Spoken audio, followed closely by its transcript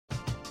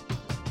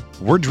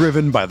We're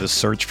driven by the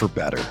search for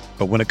better.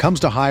 But when it comes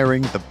to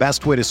hiring, the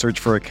best way to search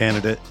for a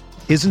candidate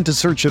isn't to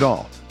search at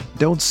all.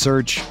 Don't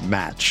search,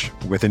 match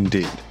with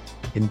Indeed.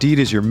 Indeed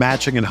is your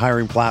matching and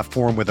hiring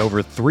platform with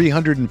over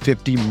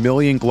 350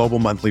 million global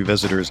monthly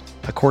visitors,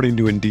 according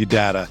to Indeed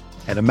data,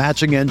 and a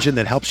matching engine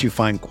that helps you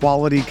find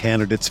quality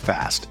candidates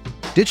fast.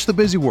 Ditch the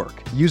busy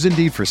work. Use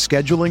Indeed for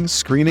scheduling,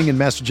 screening, and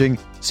messaging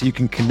so you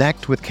can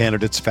connect with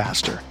candidates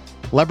faster.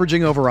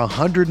 Leveraging over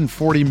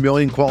 140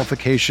 million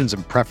qualifications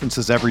and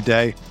preferences every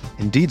day,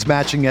 Indeed's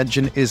matching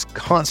engine is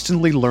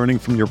constantly learning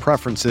from your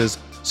preferences,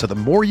 so the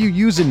more you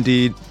use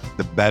Indeed,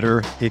 the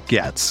better it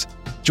gets.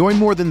 Join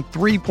more than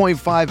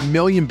 3.5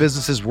 million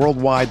businesses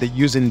worldwide that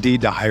use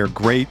Indeed to hire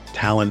great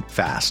talent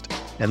fast.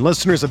 And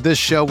listeners of this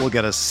show will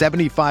get a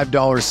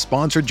 $75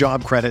 sponsored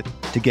job credit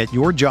to get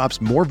your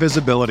jobs more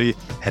visibility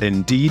at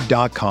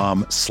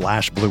Indeed.com/Blue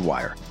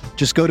Wire.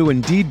 Just go to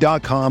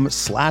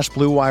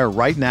Indeed.com/Blue Wire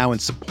right now and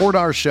support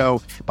our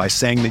show by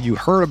saying that you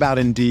heard about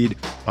Indeed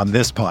on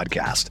this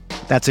podcast.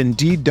 That's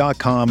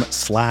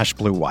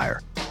Indeed.com/Blue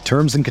Wire.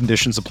 Terms and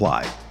conditions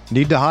apply.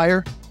 Need to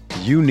hire?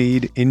 You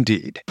need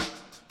Indeed.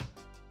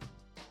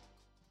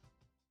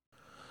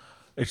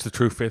 It's the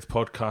True Faith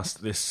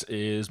Podcast. This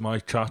is my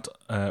chat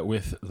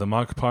with the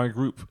Magpie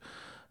Group.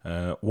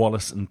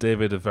 Wallace and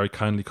David have very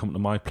kindly come to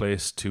my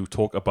place to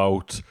talk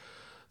about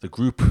the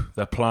group,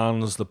 their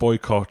plans, the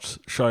boycott,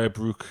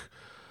 Shirebrook,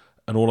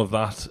 and all of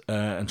that,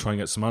 and try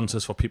and get some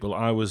answers for people.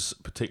 I was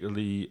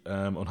particularly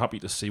unhappy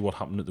to see what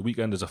happened at the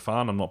weekend as a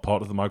fan. I'm not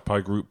part of the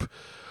Magpie Group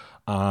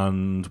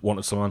and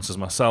wanted some answers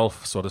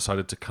myself, so I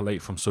decided to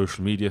collate from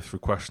social media through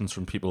questions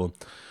from people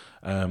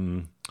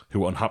who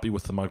were unhappy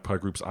with the Magpie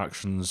Group's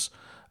actions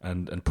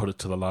and put it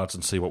to the lads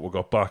and see what we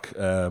got back.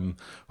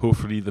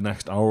 Hopefully the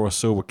next hour or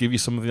so will give you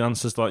some of the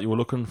answers that you were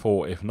looking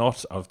for. If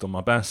not, I've done my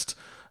best.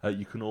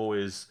 You can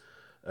always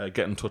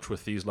get in touch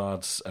with these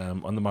lads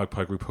on the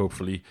Magpie Group,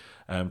 hopefully,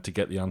 to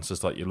get the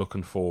answers that you're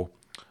looking for.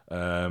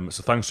 So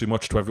thanks so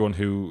much to everyone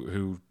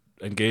who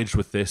engaged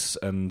with this,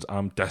 and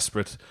I'm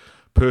desperate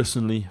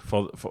personally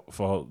for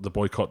the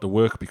boycott to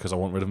work, because I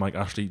want rid of Mike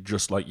Ashley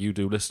just like you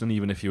do listening,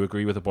 even if you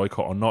agree with the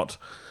boycott or not.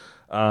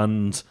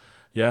 And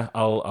yeah,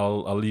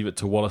 I'll leave it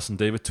to Wallace and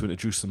David to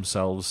introduce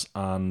themselves,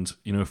 and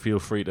feel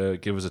free to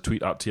give us a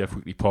tweet at TF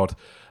Weekly Pod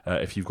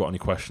if you've got any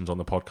questions on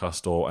the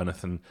podcast or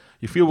anything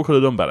you feel we could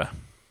have done better.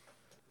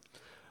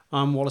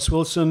 I'm Wallace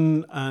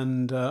Wilson,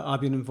 and I've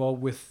been involved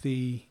with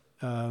the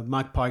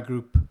Magpie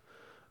Group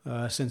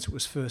since it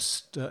was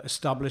first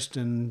established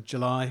in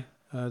July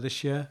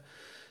this year.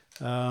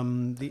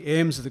 The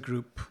aims of the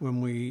group when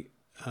we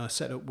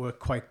set up were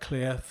quite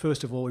clear.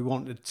 First of all, we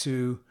wanted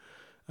to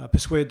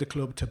persuade the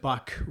club to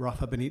back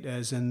Rafa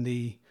Benitez in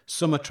the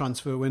summer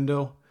transfer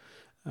window,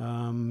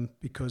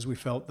 because we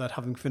felt that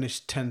having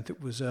finished 10th, it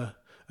was an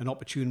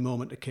opportune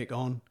moment to kick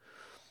on.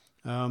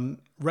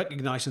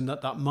 Recognising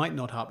that might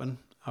not happen,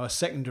 our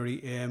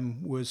secondary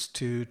aim was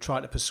to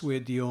try to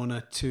persuade the owner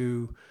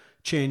to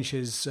change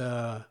his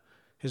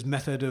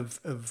method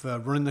of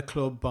running the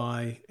club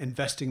by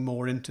investing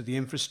more into the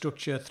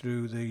infrastructure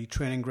through the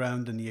training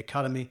ground and the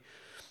academy,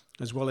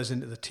 as well as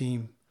into the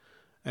team.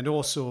 And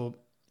also,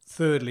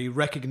 thirdly,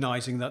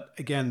 recognising that,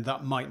 again,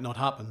 that might not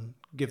happen,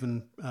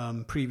 given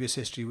previous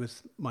history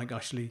with Mike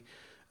Ashley,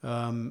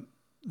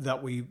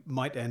 that we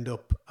might end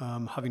up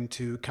having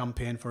to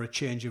campaign for a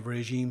change of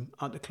regime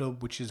at the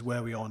club, which is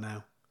where we are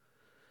now.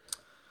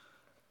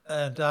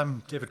 And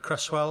I'm David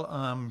Cresswell.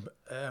 I'm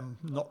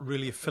not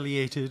really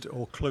affiliated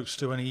or close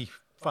to any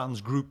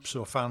fans groups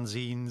or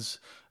fanzines.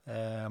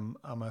 I'm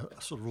a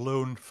sort of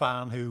lone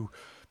fan who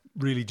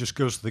really just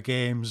goes to the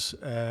games,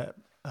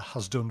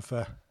 has done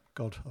for,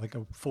 I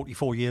think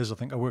 44 years, I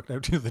think I worked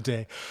out the other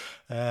day.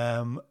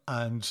 And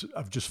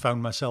I've just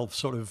found myself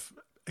sort of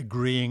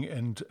agreeing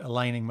and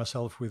aligning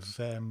myself with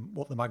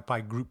what the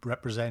Magpie Group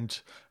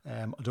represent.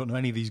 I don't know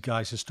any of these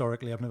guys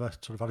historically. I've never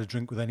sort of had a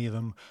drink with any of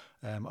them.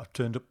 I've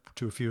turned up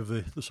to a few of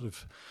the sort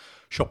of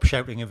shop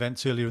shouting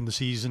events earlier in the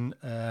season,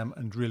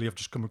 and really I've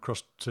just come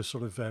across to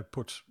sort of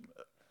put,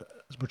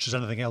 as much as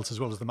anything else, as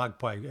well as the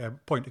Magpie,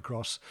 point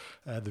across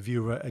the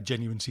viewer, a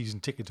genuine season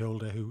ticket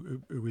holder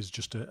who is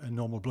just a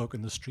normal bloke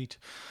in the street.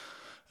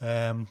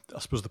 I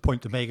suppose the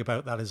point to make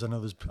about that is,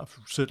 I've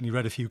certainly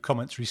read a few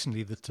comments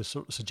recently that to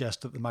sort of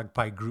suggest that the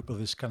Magpie Group are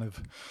this kind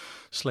of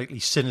slightly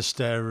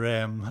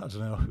sinister,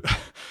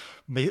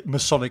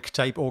 Masonic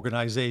type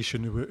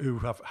organisation who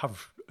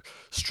have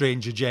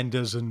strange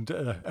agendas and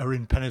are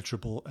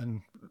impenetrable.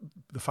 And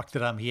the fact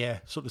that I'm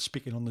here sort of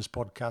speaking on this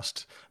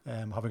podcast,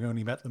 having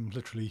only met them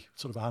literally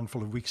sort of a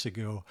handful of weeks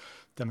ago,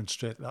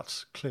 demonstrate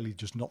that's clearly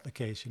just not the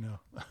case,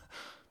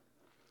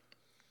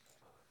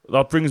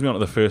 That brings me on to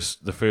the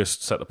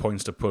first set of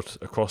points to put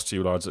across to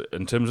you, lads.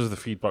 In terms of the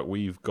feedback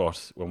we've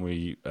got when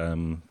we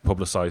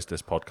publicised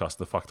this podcast,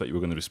 the fact that you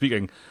were going to be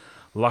speaking,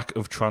 lack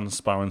of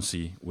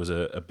transparency was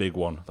a big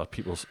one that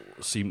people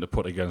seem to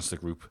put against the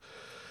group.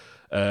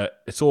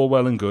 It's all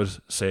well and good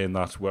saying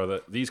that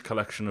we're these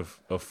collection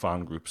of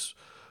fan groups,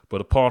 but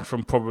apart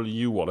from probably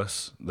you,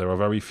 Wallace, there are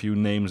very few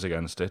names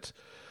against it.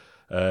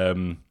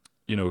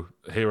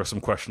 here are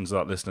some questions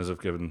that listeners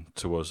have given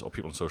to us or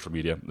people on social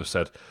media. They've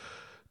said,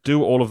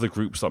 do all of the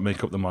groups that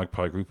make up the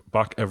Magpie Group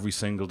back every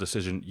single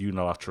decision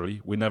unilaterally?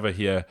 We never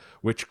hear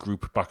which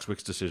group backs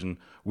which decision,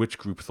 which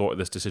group thought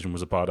this decision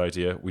was a bad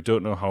idea. We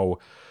don't know how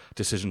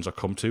decisions are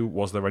come to.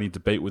 Was there any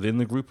debate within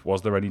the group?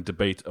 Was there any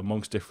debate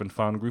amongst different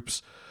fan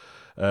groups?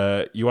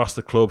 You ask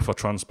the club for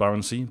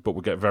transparency, but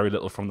we get very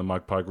little from the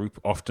Magpie Group.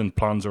 Often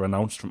plans are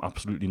announced from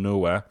absolutely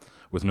nowhere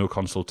with no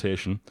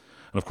consultation.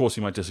 And of course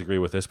you might disagree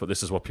with this, but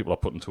this is what people are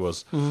putting to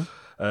us.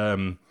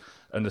 And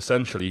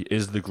essentially,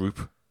 is the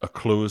group a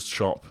closed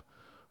shop,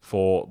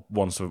 for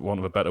want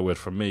of a better word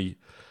from me,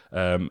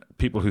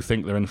 people who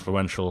think they're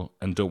influential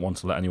and don't want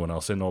to let anyone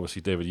else in?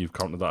 Obviously, David, you've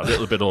counted that a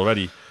little bit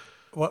already.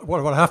 What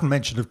I haven't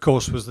mentioned, of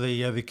course, was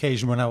the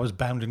occasion when I was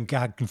bound and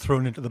gagged and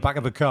thrown into the back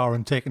of a car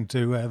and taken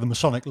to the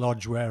Masonic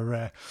Lodge, where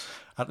I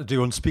had to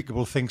do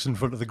unspeakable things in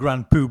front of the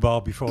Grand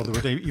Poobah before they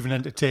would even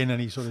entertain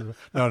any sort of...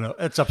 No,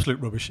 it's absolute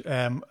rubbish.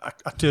 I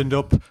turned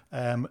up,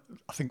 I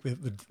think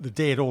the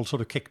day it all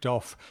sort of kicked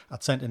off,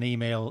 I'd sent an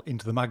email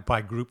into the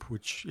Magpie Group,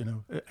 which,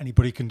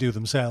 anybody can do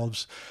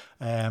themselves,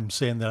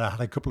 saying that I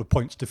had a couple of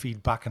points to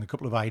feed back and a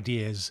couple of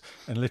ideas,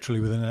 and literally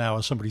within an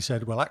hour somebody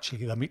said, well,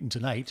 actually, they're meeting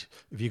tonight.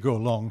 If you go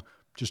along,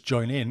 just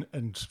join in.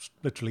 And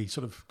literally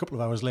sort of a couple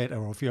of hours later,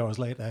 or a few hours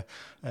later,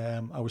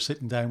 I was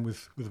sitting down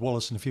with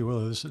Wallace and a few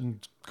others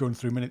and going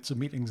through minutes of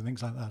meetings and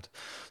things like that.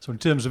 So in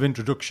terms of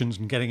introductions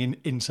and getting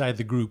inside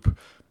the group,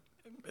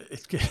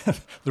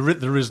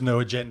 there is no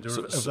agenda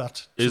of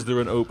that. Is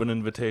there an open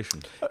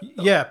invitation?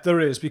 Yeah,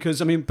 there is,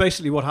 because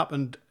basically what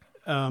happened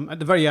at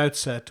the very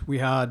outset, we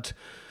had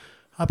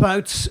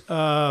about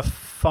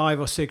 5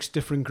 or 6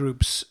 different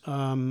groups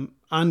and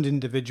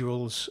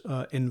individuals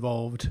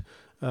involved.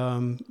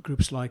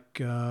 Groups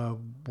like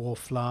War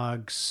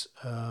Flags,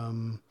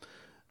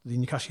 the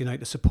Newcastle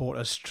United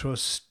Supporters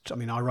Trust.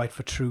 I write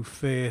for True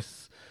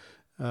Faith,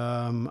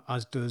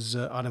 as does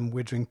Adam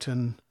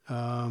Widrington.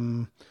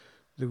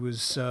 There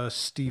was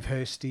Steve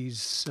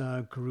Hasty's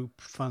group,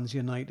 Fans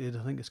United,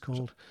 I think it's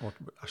called.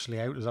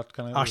 Ashley Out, is that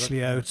kind of...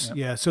 Ashley Out,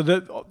 yeah. So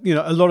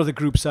a lot of the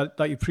groups that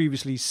you've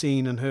previously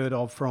seen and heard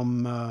of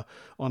from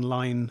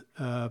online,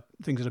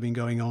 things that have been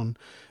going on.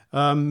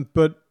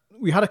 But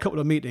we had a couple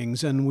of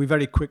meetings, and we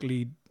very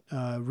quickly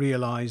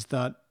realised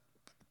that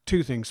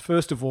 2 things.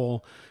 First of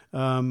all,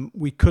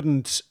 we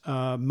couldn't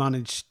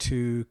manage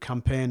to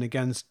campaign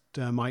against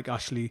Mike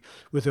Ashley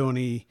with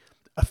only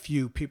a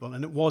few people,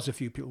 and it was a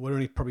few people. We're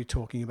only probably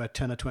talking about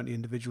 10 or 20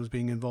 individuals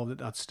being involved at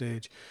that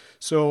stage.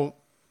 So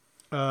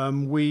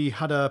we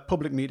had a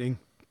public meeting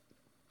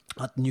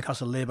at the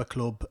Newcastle Labour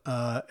Club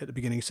at the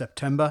beginning of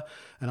September,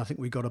 and I think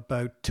we got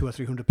about 200 or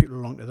 300 people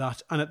along to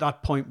that. And at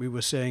that point, we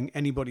were saying,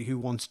 anybody who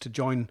wants to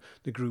join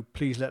the group,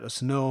 please let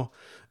us know.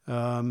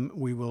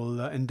 We will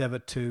endeavour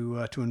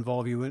to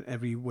involve you in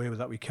every way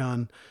that we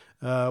can.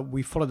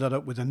 We followed that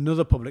up with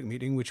another public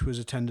meeting, which was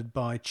attended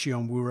by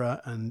Chion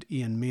Wura and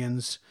Ian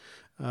Mearns,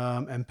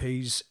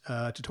 MPs,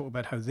 to talk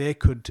about how they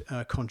could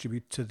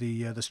contribute to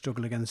the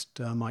struggle against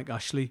Mike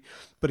Ashley.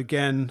 But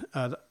again,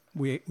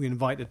 we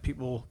invited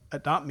people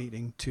at that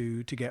meeting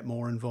to get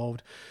more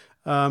involved.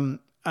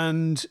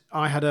 And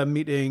I had a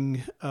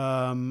meeting,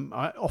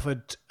 I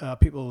offered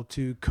people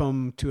to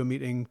come to a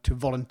meeting to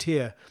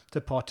volunteer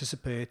to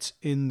participate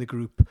in the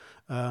group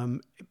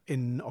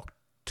in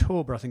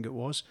October, I think it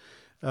was.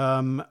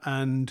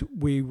 And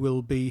we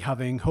will be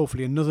having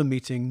hopefully another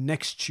meeting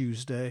next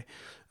Tuesday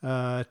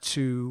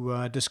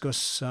to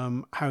discuss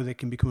how they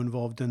can become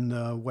involved in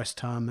the West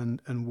Ham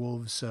and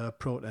Wolves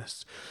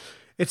protests.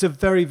 It's a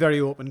very, very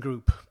open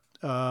group.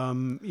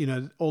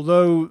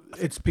 Although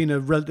it's been a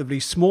relatively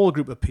small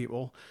group of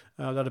people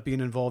that have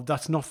been involved,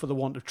 that's not for the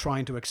want of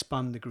trying to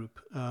expand the group.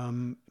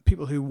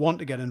 People who want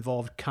to get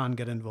involved can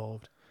get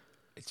involved.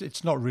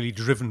 It's not really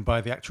driven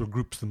by the actual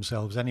groups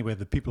themselves anyway.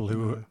 The people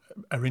who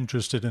are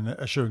interested and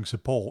are showing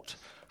support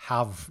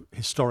have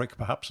historic,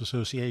 perhaps,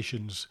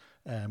 associations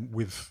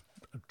with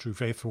True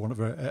Faith, for want of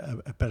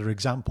a better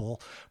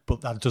example, but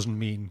that doesn't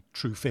mean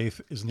True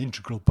Faith is an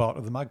integral part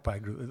of the Magpie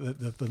Group.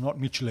 They're not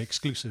mutually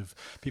exclusive.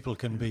 People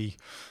can be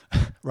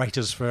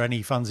writers for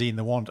any fanzine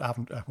they want.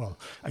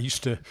 I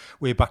used to,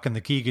 way back in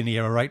the Keegan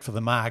era, write for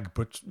the Mag,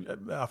 but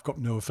I've got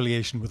no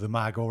affiliation with the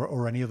Mag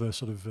or any other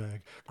sort of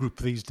group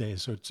these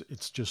days. So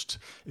it's just,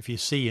 if you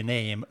see a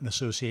name and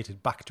associate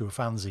it back to a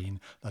fanzine,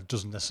 that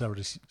doesn't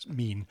necessarily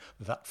mean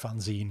that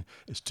fanzine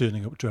is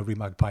turning up to every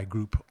Magpie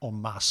Group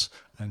en masse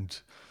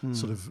and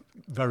sort of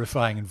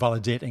verifying and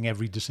validating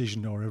every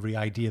decision or every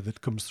idea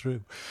that comes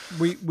through.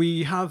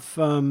 We have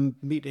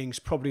meetings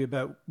probably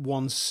about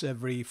once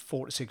every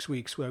 4 to 6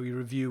 weeks where we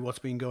review what's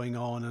been going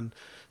on and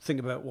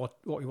think about what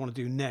we want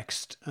to do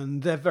next.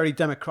 And they're very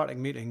democratic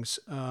meetings.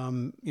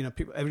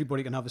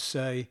 Everybody can have a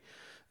say.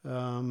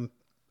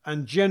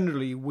 And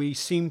generally, we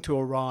seem to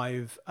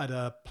arrive at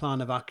a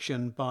plan of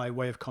action by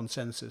way of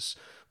consensus,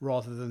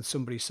 rather than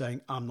somebody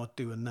saying, I'm not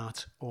doing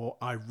that, or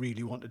I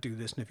really want to do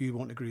this, and if you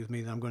want to agree with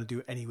me, then I'm going to do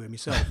it anyway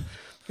myself.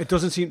 It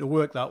doesn't seem to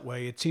work that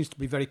way. It seems to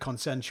be very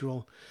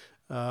consensual.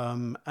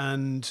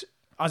 And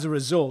as a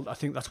result, I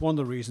think that's one of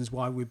the reasons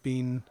why we've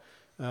been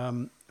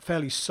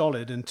fairly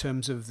solid in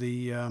terms of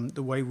the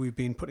way we've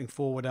been putting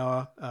forward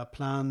our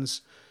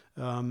plans.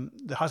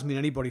 There hasn't been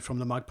anybody from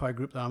the Magpie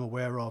Group that I'm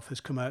aware of has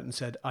come out and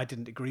said, I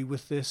didn't agree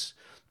with this,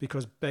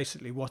 because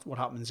basically what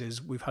happens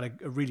is we've had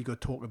a really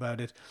good talk about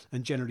it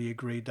and generally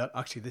agreed that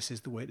actually this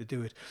is the way to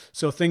do it.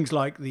 So things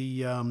like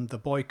the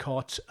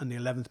boycott and the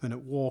 11th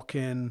minute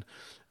walk-in,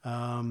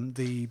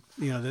 the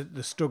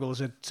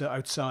struggles at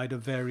outside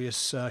of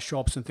various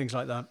shops and things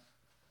like that,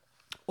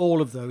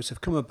 all of those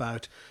have come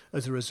about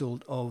as a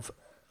result of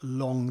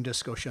long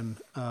discussion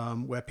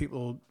where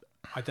people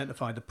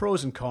identify the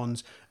pros and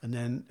cons and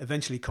then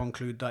eventually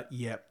conclude that,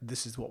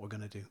 this is what we're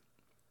going to do.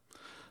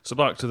 So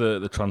back to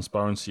the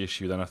transparency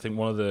issue then, I think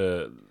one of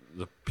the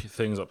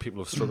things that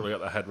people have struggled to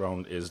get their head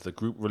around is the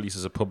group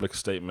releases a public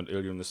statement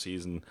earlier in the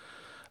season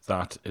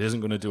that it isn't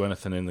going to do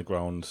anything in the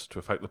ground to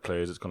affect the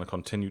players. It's going to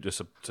continue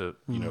to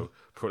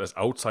protest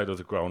outside of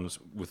the grounds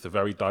with the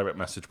very direct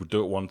message, we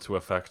don't want to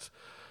affect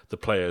the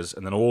players.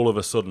 And then all of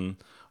a sudden,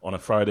 on a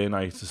Friday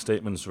night, a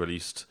statement's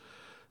released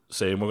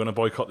saying we're going to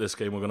boycott this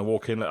game, we're going to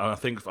walk in. And I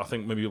think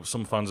maybe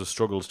some fans have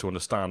struggled to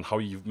understand how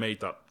you've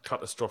made that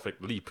catastrophic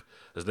leap,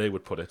 as they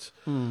would put it,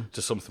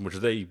 to something which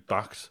they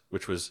backed,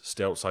 which was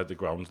stay outside the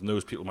ground. And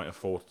those people might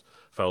have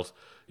felt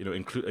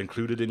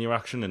included in your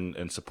action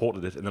and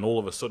supported it. And then all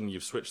of a sudden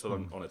you've switched that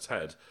on its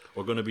head.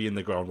 We're going to be in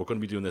the ground. We're going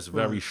to be doing this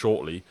very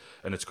shortly.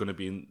 And it's going to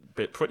be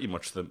pretty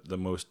much the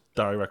most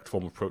direct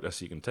form of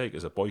protest you can take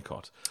is a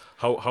boycott.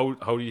 How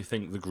do you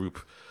think the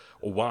group,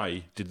 or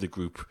why did the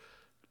group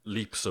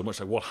leap so much?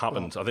 Like, what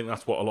happened? I think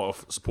that's what a lot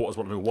of supporters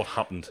want to know. What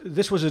happened?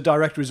 This was a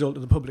direct result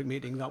of the public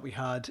meeting that we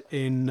had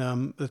in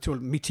the two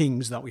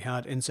meetings that we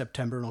had in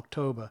September and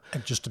October.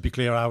 And just to be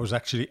clear, I was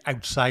actually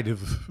outside of,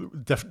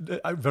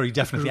 very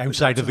definitely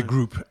outside of the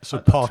group, so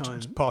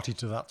party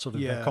to that sort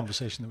of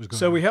conversation that was going on.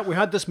 So we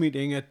had this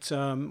meeting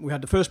we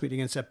had the first meeting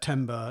in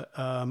September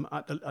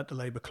at the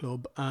Labour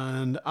Club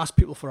and asked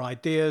people for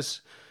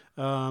ideas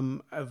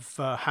of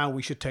how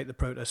we should take the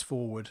protest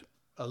forward.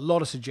 A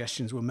lot of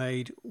suggestions were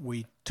made.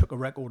 We took a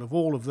record of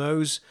all of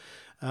those,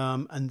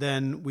 and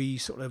then we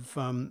sort of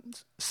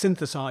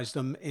synthesized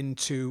them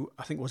into,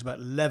 I think it was about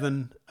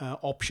 11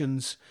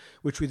 options,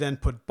 which we then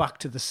put back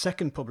to the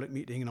second public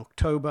meeting in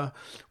October,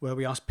 where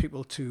we asked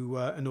people to,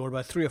 and there were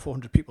about 300 or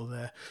 400 people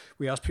there,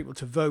 we asked people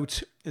to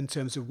vote in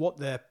terms of what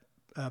their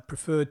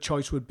preferred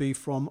choice would be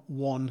from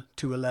 1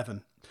 to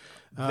 11.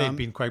 They've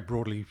been quite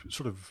broadly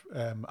sort of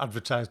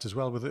advertised as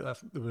well. They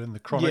were in the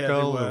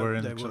Chronicle. They were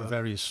in sort of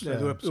various. They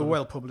were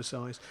well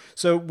publicised.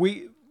 So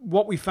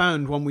what we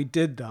found when we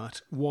did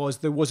that was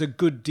there was a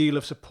good deal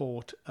of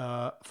support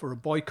for a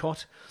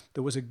boycott.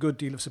 There was a good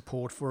deal of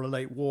support for a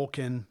late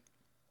walk-in.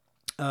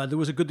 There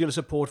was a good deal of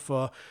support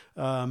for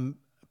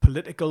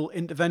political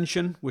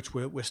intervention, which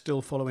we're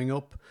still following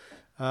up,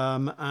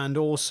 and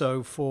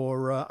also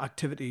for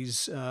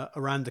activities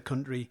around the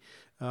country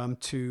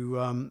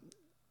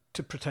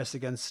to protest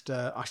against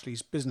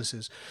Ashley's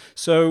businesses.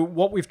 So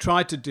what we've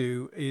tried to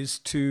do is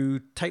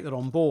to take that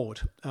on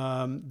board.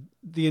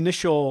 The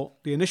initial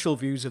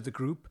views of the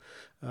group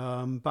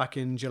back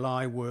in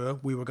July were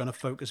we were going to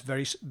focus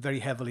very, very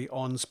heavily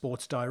on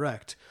Sports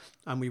Direct,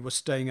 and we were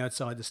staying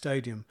outside the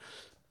stadium.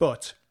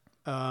 But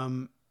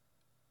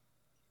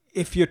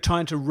if you're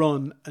trying to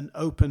run an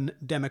open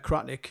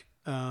democratic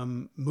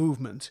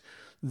movement,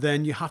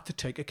 then you have to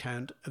take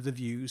account of the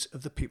views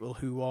of the people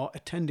who are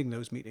attending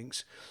those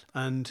meetings.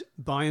 And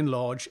by and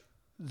large,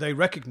 they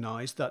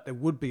recognise that there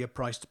would be a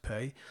price to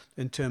pay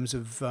in terms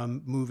of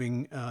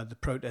moving the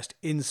protest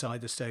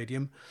inside the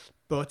stadium,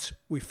 but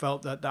we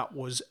felt that that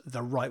was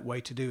the right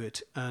way to do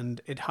it,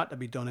 and it had to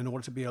be done in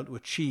order to be able to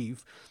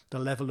achieve the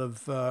level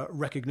of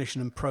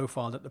recognition and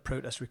profile that the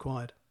protest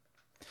required.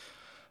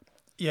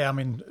 Yeah, I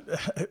mean,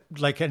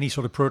 like any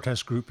sort of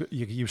protest group,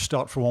 you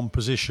start from one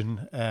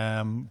position,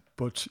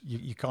 but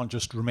you can't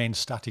just remain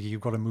static. You've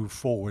got to move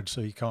forward.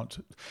 So you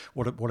can't,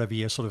 whatever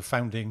your sort of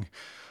founding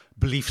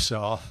beliefs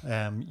are,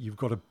 you've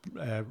got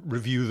to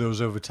review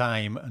those over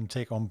time and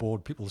take on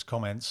board people's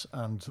comments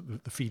and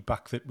the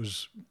feedback that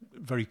was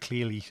very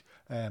clearly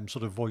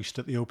sort of voiced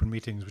at the open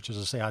meetings, which, as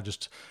I say, I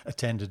just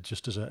attended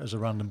just as a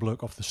random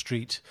bloke off the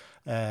street,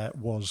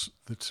 was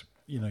that,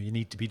 you know, you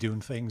need to be doing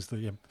things.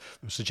 There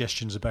were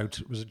suggestions about,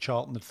 was it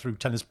Charlton that threw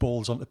tennis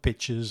balls onto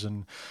pitches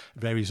and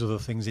various other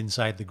things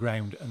inside the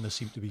ground, and there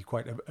seemed to be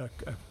quite a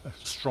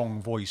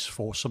strong voice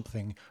for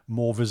something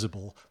more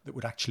visible that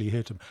would actually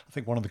hurt them. I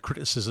think one of the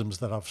criticisms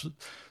that I've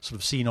sort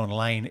of seen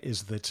online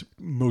is that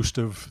most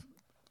of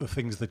the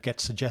things that get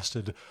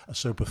suggested are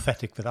so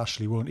pathetic that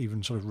Ashley won't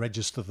even sort of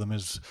register them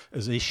as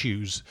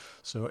issues.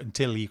 So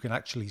until you can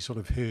actually sort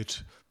of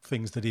hurt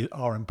things that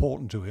are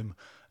important to him,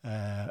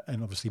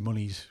 and obviously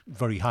money's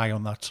very high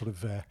on that sort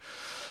of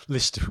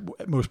list.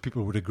 Most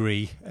people would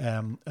agree,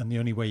 and the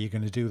only way you're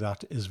going to do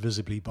that is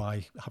visibly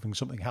by having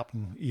something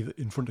happen either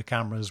in front of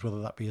cameras,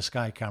 whether that be a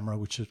Sky camera,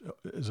 which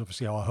is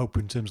obviously our hope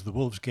in terms of the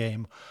Wolves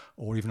game,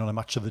 or even on a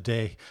match of the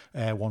day,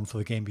 one for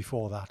the game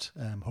before that.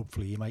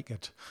 Hopefully you might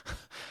get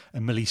a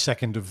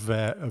millisecond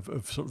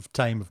of sort of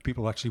time of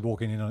people actually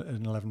walking in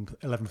an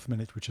 11th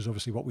minute, which is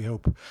obviously what we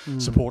hope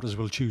supporters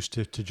will choose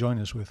to join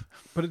us with.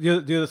 But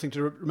the other thing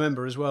to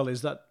remember as well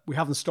is that we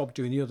haven't stopped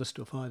doing the other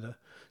stuff either.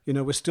 You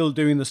know, we're still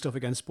doing the stuff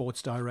against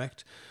Sports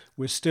Direct.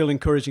 We're still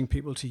encouraging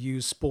people to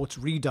use Sports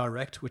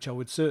Redirect, which I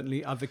would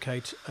certainly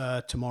advocate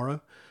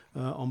tomorrow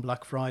on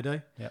Black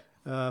Friday. Yeah.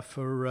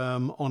 For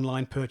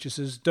online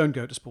purchases. Don't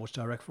go to Sports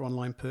Direct for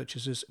online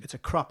purchases. It's a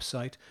crap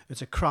site,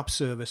 it's a crap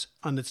service,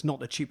 and it's not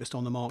the cheapest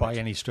on the market by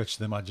any stretch of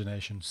the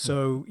imagination.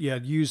 So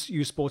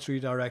use Sports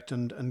Redirect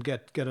and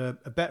get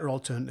a better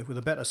alternative with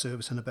a better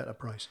service and a better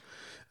price.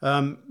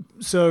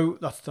 So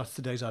that's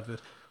today's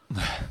advert.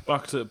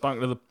 Back to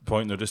the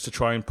point though, just to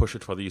try and push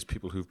it for these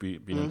people who've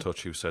been in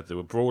touch, who said they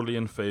were broadly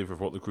in favour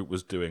of what the group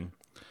was doing.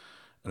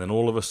 And then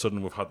all of a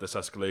sudden we've had this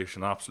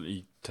escalation. I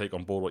absolutely take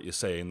on board what you're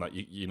saying, that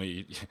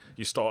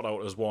you start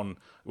out as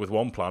with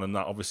one plan and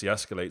that obviously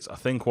escalates. I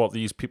think what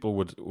these people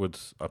would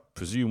I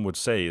presume would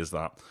say is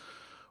that,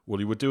 well,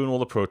 you were doing all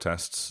the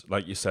protests,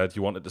 like you said,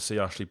 you wanted to see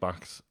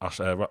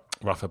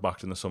Rafa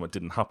backed in the summer. It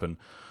didn't happen.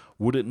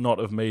 Would it not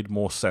have made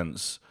more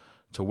sense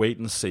to wait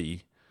and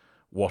see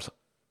what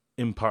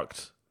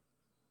impact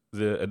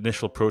the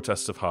initial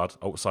protests have had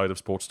outside of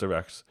Sports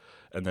Direct,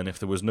 and then if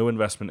there was no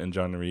investment in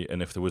January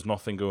and if there was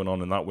nothing going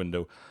on in that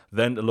window,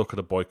 then to look at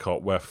a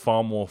boycott where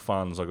far more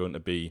fans are going to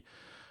be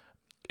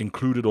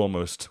included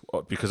almost?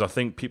 Because I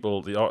think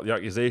the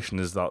accusation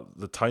is that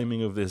the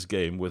timing of this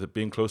game, with it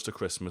being close to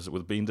Christmas,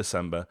 with it being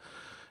December,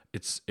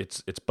 it's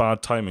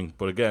bad timing.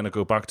 But again, I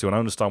go back to, and I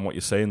understand what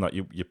you're saying, that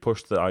you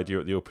pushed the idea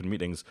at the open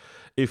meetings.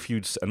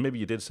 And maybe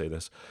you did say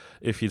this,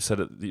 if you'd said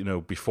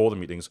it, before the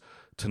meetings,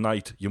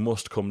 tonight you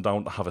must come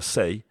down to have a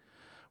say,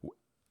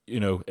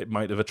 it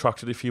might have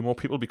attracted a few more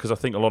people, because I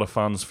think a lot of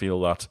fans feel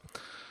that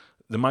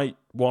they might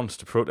want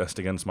to protest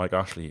against Mike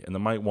Ashley and they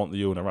might want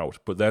the owner out,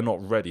 but they're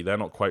not ready. They're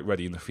not quite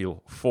ready, and they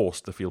feel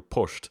forced, they feel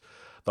pushed,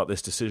 that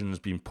this decision has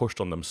been pushed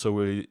on them so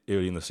early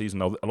in the season.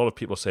 Now, a lot of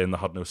people are saying they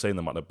had no say in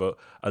the matter, but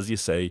as you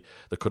say,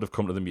 they could have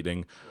come to the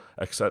meeting,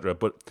 etc.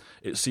 But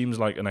it seems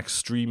like an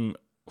extreme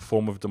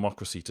form of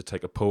democracy to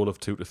take a poll of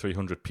 200 to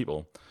 300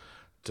 people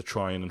to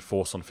try and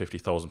enforce on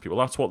 50,000 people.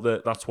 That's what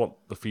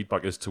the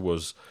feedback is to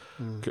us.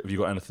 Have you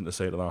got anything to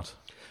say to that?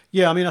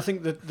 Yeah, I mean, I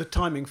think that the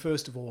timing,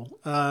 first of all,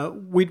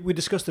 we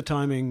discussed the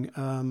timing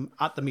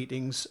at the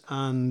meetings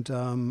and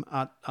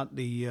at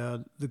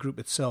the group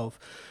itself,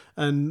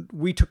 and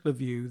we took the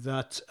view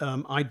that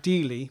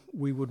ideally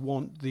we would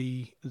want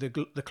the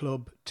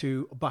club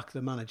to back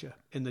the manager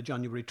in the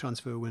January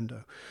transfer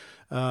window.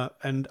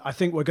 And I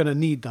think we're going to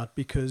need that,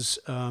 because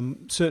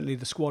certainly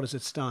the squad as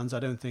it stands, I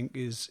don't think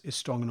is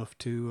strong enough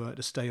to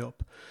stay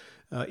up,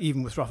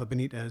 even with Rafa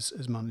Benitez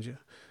as manager.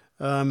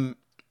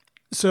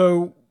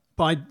 So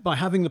by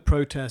having the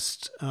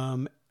protest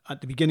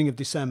at the beginning of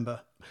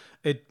December,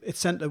 it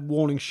sent a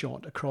warning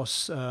shot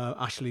across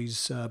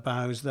Ashley's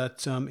bows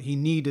that he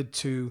needed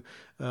to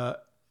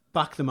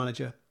back the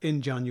manager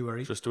in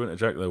January. Just to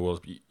interject there,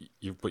 Wolves,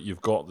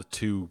 you've got the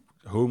two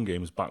home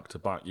games back to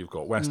back. You've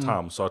got West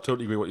Ham, so I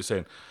totally agree with what you're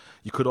saying.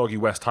 You could argue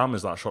West Ham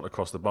is that shot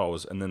across the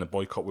bows, and then a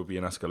boycott would be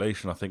an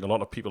escalation. I think a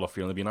lot of people are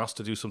feeling they've been asked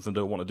to do something they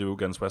don't want to do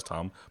against West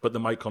Ham, but they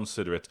might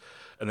consider it.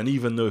 And then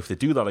even though if they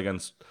do that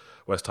against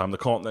West Ham, they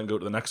can't then go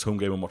to the next home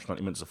game and watch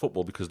 90 minutes of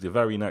football, because the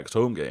very next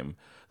home game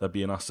they're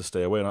being asked to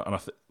stay away. And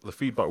the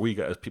feedback we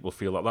get is people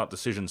feel that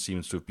decision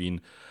seems to have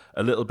been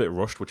a little bit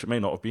rushed, which it may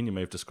not have been. You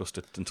may have discussed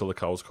it until the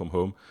cows come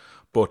home,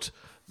 but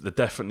there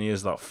definitely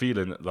is that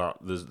feeling that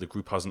the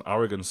group has an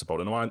arrogance about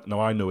it. Now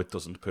I know it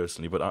doesn't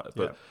personally, but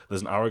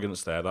there's an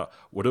arrogance there that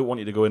we don't want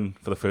you to go in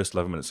for the first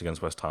 11 minutes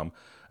against West Ham,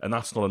 and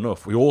that's not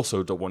enough. We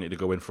also don't want you to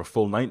go in for a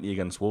full 90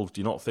 against Wolves.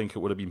 Do you not think it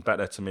would have been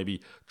better to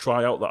maybe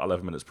try out that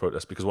 11 minutes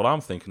protest? Because what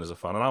I'm thinking as a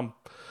fan, and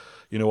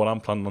what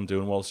I'm planning on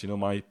doing, Walsh,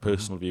 my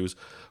personal views,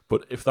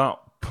 but if that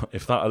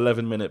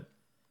 11-minute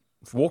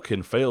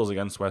walk-in fails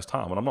against West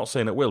Ham, and I'm not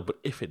saying it will, but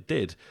if it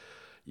did,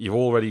 you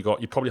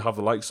probably have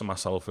the likes of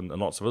myself and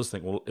lots of us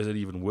think, well, is it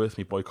even worth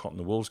me boycotting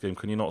the Wolves game?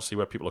 Can you not see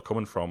where people are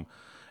coming from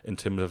in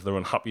terms of their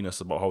unhappiness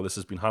about how this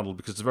has been handled?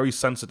 Because it's a very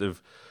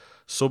sensitive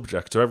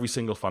subject to every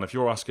single fan. If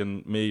you're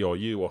asking me or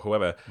you or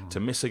whoever to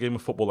miss a game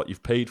of football that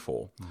you've paid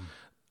for,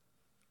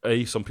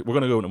 some people, we're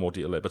going to go into more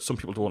detail later, but some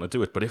people don't want to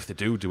do it. But if they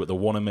do it, they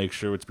want to make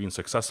sure it's been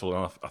successful.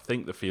 And I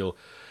think they feel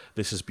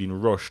this has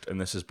been rushed, and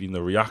this has been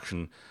the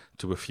reaction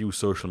to a few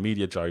social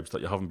media jibes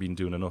that you haven't been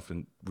doing enough.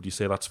 And would you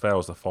say that's fair, or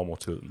is there far more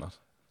to it than that?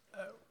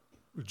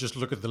 Just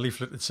look at the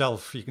leaflet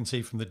itself. You can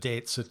see from the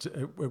dates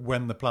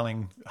when the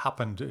planning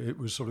happened, it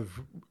was sort of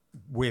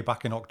way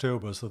back in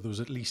October, so there was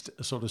at least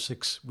a sort of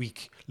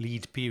 6-week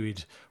lead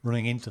period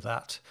running into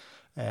that.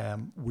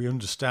 We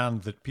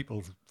understand that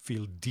people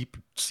feel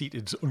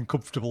deep-seated,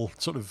 uncomfortable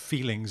sort of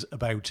feelings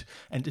about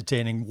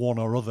entertaining one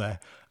or other,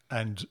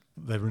 and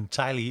they're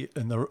entirely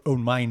in their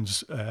own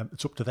minds.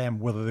 It's up to them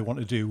whether they want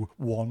to do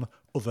one,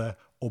 other,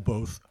 or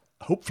both.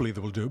 Hopefully they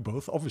will do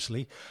both,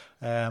 obviously.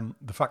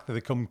 The fact that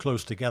they come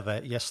close together,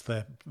 yes,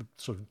 they're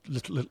sort of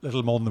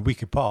little more than a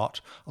week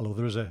apart,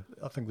 although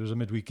I think there's a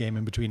midweek game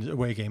in between,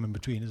 away game in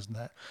between, isn't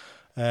there?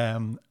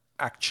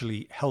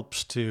 Actually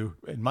helps to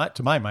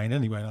my mind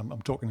anyway, and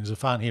I'm talking as a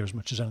fan here as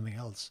much as anything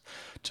else,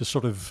 to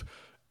sort of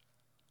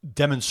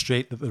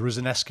demonstrate that there is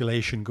an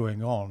escalation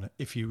going on.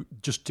 If you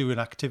just do an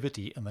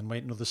activity and then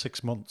wait another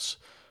 6 months,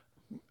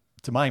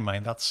 to my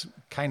mind, that's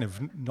kind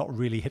of not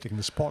really hitting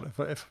the spot.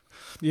 I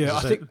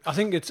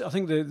think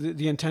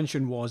the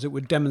intention was it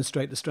would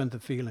demonstrate the strength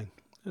of feeling.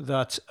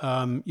 That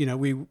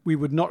we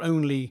would not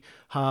only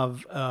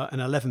have an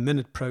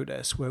 11-minute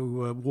protest where we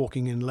were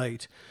walking in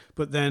late,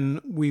 but then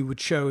we would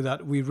show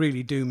that we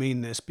really do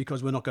mean this,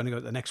 because we're not going to go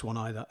to the next one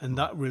either, and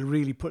that will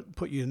really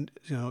put you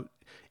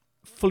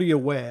fully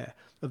aware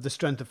of the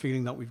strength of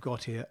feeling that we've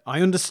got here.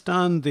 I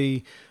understand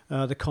the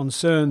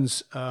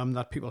concerns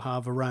that people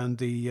have around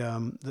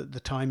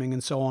the timing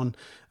and so on.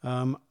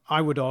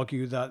 I would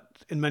argue that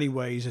in many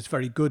ways it's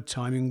very good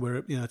timing.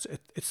 Where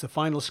it's the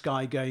final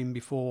Sky game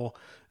before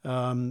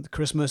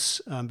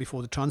Christmas,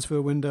 before the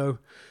transfer window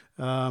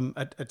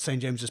at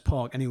St James's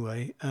Park,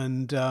 anyway,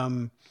 and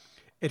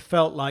it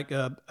felt like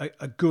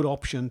a good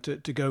option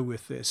to go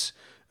with this.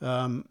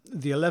 The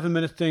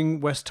 11-minute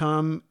thing, West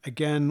Ham,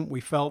 again,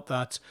 we felt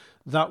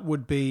that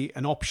would be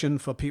an option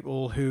for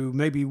people who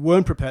maybe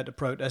weren't prepared to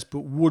protest but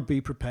would be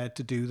prepared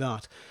to do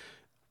that.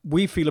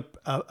 We feel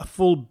a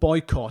full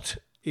boycott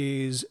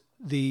is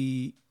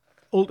the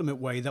ultimate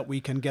way that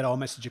we can get our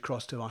message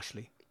across to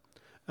Ashley.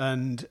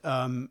 And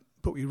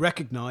but we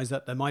recognise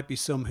that there might be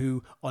some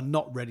who are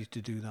not ready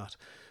to do that.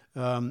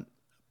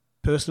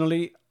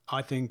 Personally,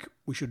 I think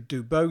we should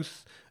do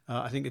both.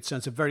 I think it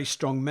sends a very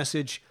strong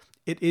message.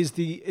 It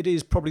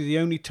is probably the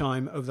only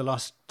time over the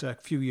last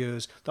few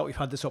years that we've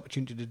had this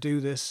opportunity to do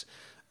this.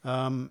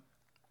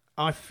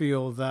 I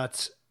feel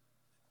that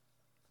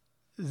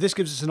this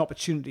gives us an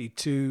opportunity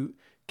to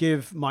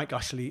give Mike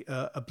Ashley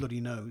a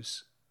bloody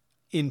nose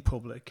in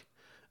public,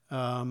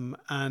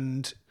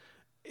 and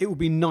it would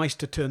be nice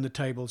to turn the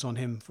tables on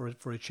him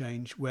for a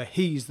change, where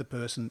he's the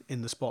person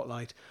in the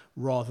spotlight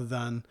rather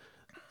than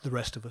the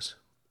rest of us.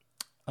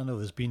 I know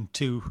there's been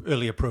 2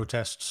 earlier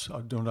protests.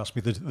 Don't ask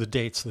me the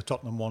dates. The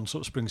Tottenham one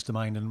sort of springs to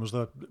mind, and was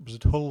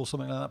it Hull or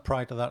something like that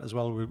prior to that as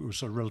well? We were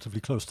sort of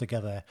relatively close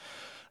together,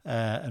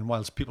 and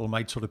whilst people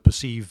might sort of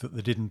perceive that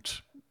they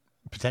didn't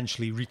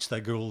potentially reach their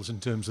goals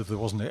in terms of there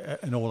wasn't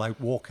an all-out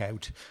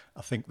walkout,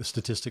 I think the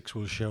statistics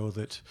will show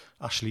that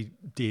Ashley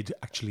did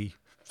actually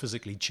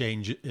physically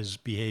change his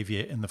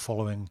behaviour in the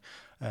following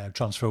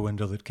transfer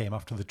window that came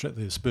after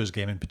the Spurs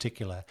game in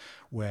particular,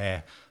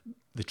 where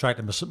they tried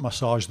to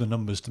massage the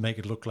numbers to make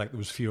it look like there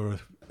was fewer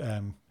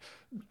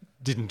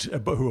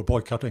who were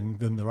boycotting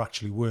than there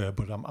actually were.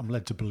 But I'm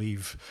led to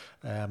believe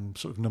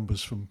sort of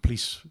numbers from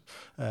police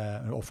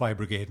or fire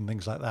brigade and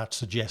things like that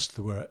suggest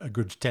there were a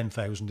good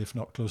 10,000, if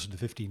not closer to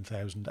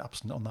 15,000,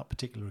 absent on that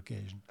particular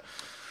occasion.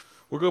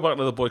 We'll go back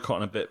to the boycott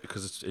in a bit,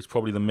 because it's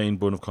probably the main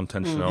bone of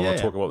contention. I want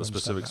to talk about the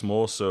specifics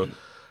more. So,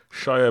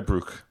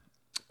 Shirebrook,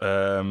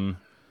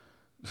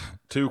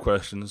 2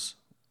 questions.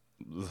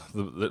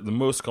 The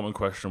most common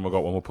question we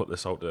got when we put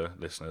this out to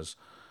listeners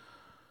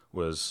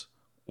was,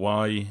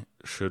 why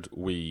should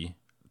we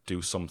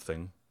do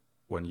something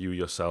when you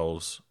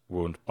yourselves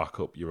won't back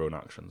up your own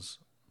actions?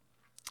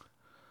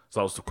 So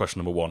that was the question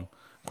number 1.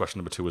 Question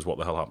number 2 is, what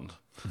the hell happened?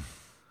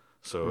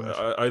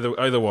 So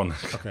either one.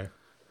 Okay.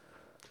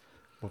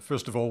 Well,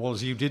 first of all,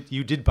 Wallace, you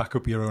did back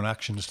up your own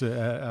actions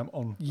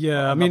on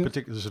that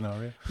particular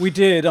scenario. We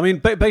did. I mean,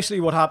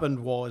 basically what happened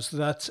was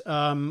that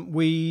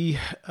we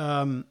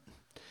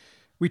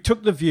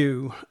took the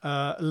view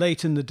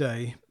late in the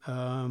day,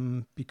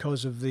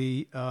 because of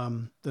the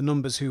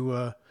numbers who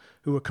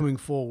were coming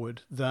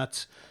forward,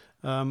 that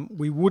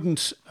we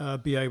wouldn't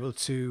be able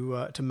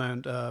to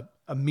mount a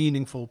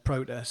meaningful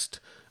protest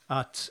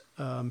at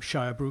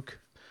Shirebrook.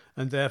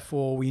 And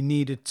therefore, we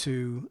needed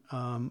to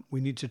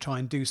try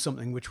and do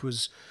something which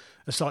was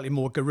a slightly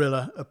more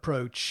guerrilla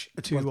approach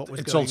to what was going on.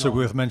 It's also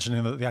worth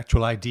mentioning that the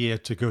actual idea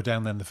to go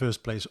down there in the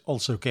first place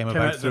also came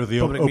about through the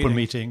open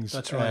meetings.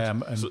 That's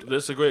right. So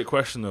that's a great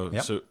question, though.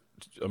 Yep. So,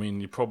 I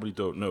mean, you probably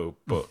don't know,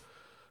 but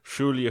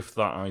surely if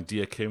that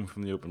idea came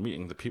from the open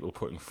meeting, the people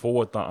putting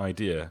forward that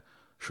idea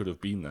should have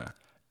been there.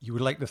 You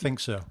would like to think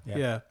so.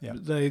 Yeah.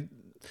 They,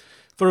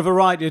 for a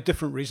variety of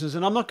different reasons,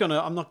 and I'm not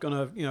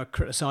gonna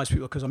criticise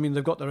people, because I mean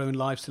they've got their own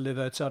lives to live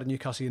outside of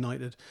Newcastle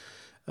United.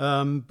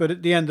 But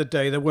at the end of the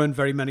day, there weren't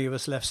very many of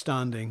us left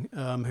standing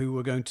who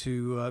were going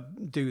to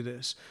do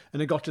this,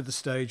 and it got to the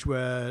stage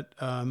where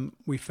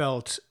we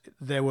felt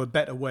there were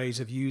better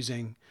ways of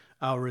using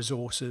our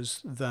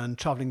resources than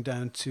travelling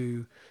down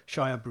to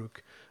Shirebrook.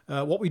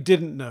 What we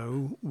didn't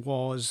know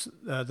was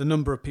the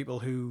number of people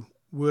who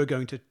were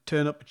going to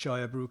turn up at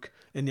Shirebrook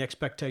in the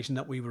expectation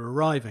that we were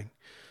arriving.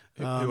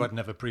 who had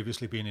never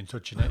previously been in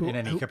touch in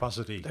any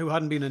capacity. Who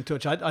hadn't been in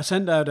touch. I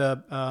sent out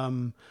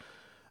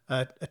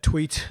a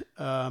tweet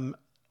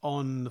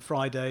on the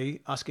Friday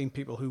asking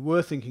people who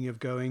were thinking of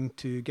going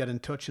to get in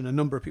touch, and a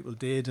number of people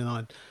did,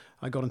 and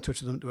I got in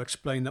touch with them to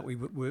explain that we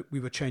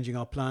were changing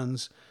our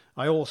plans.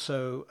 I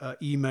also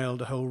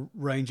emailed a whole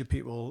range of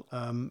people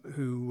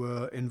who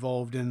were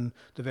involved in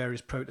the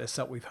various protests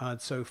that we've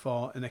had so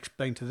far and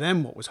explained to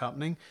them what was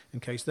happening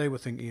in case they were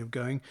thinking of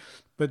going.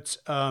 But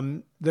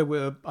there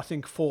were, I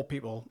think, 4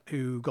 people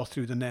who got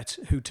through the net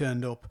who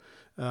turned up,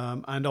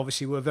 and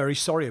obviously we're very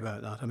sorry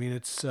about that. I mean,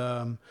 it's...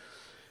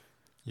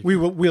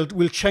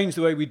 We'll change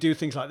the way we do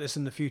things like this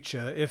in the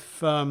future. If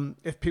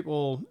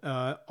people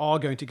are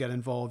going to get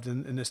involved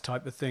in this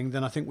type of thing,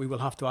 then I think we will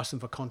have to ask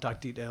them for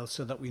contact details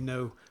so that we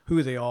know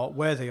who they are,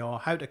 where they are,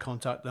 how to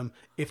contact them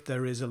if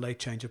there is a late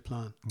change of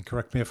plan. And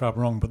correct me if I'm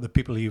wrong, but the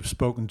people you've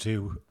spoken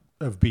to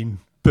have been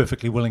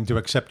perfectly willing to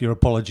accept your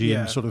apology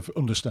and sort of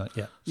understand.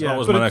 Yeah. So that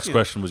was my next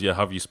question was,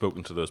 have you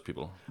spoken to those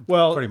people?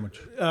 Well, very much.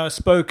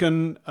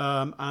 Spoken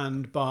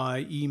and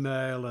by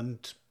email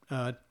and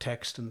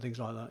text and things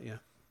like that, yeah.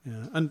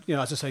 Yeah, and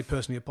as I say,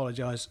 personally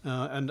apologise,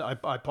 and I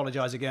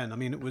apologise again. I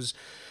mean, it was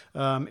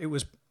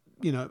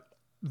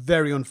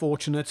very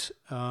unfortunate.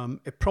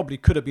 It probably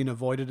could have been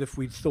avoided if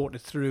we'd thought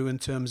it through in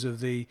terms of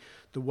the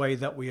way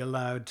that we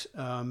allowed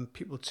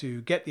people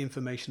to get the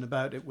information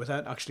about it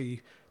without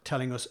actually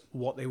telling us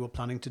what they were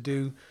planning to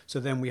do.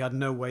 So then we had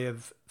no way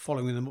of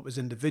following them up as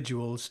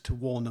individuals to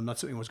warn them that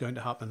something was going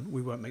to happen.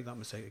 We won't make that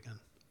mistake again.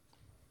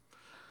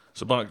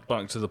 So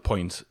back to the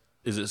point.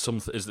 Is it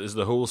something? Is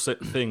the whole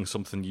thing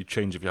something you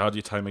change if you had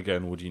your time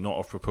again? Would you not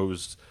have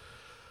proposed?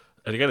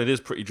 And again, it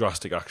is pretty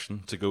drastic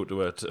action to go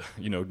to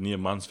near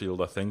Mansfield,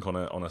 I think, on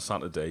a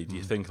Saturday. Do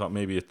you think that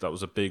maybe that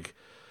was a big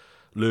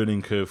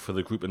learning curve for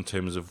the group in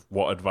terms of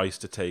what advice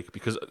to take?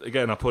 Because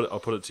again, I'll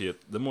put it to you,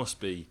 there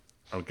must be,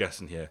 I'm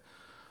guessing here,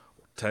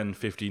 10,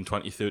 15,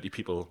 20, 30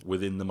 people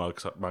within the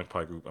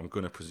Magpie group. I'm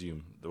going to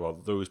presume there are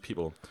those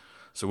people.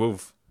 So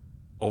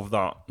of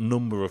that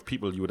number of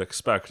people you would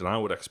expect, and I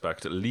would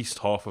expect at least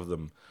half of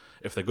them,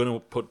 if they're going to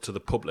put to the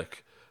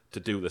public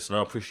to do this, and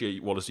I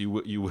appreciate, Wallace, you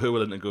were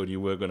willing to go and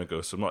you were going to go,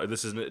 so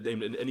this isn't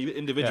any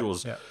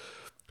individuals,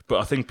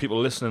 but I think people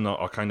listening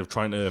are kind of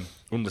trying to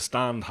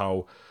understand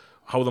how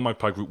the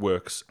Magpie Group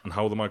works and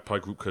how the Magpie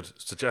Group could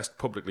suggest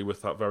publicly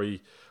with that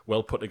very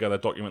well put together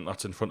document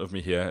that's in front of me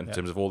here in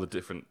terms of all the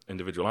different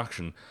individual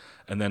action,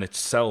 and then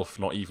itself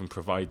not even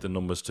provide the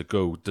numbers to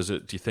go.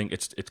 Do you think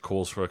it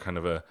calls for a kind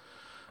of a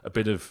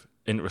bit of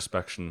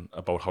introspection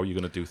about how you're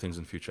going to do things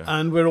in future?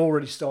 And we're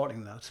already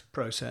starting that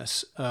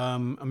process. I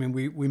mean,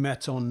 we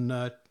met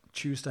on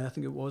Tuesday, I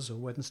think it was, or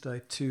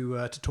Wednesday,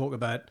 to talk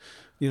about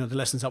the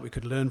lessons that we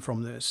could learn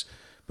from this.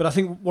 But I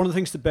think one of the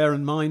things to bear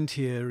in mind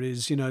here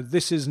is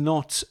this is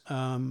not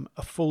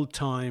a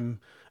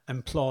full-time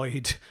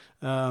employed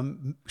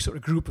sort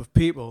of group of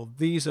people.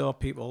 These are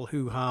people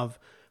who have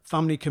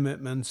family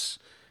commitments,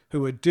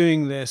 who are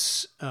doing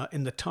this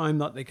in the time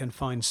that they can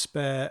find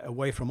spare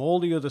away from all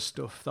the other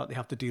stuff that they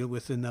have to deal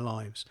with in their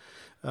lives.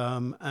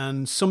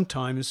 And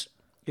sometimes,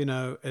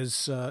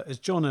 as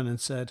John Lennon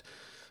said,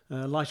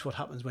 life's what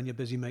happens when you're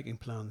busy making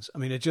plans. I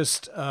mean, it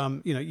just,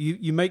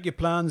 you make your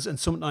plans and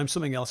sometimes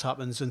something else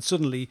happens, and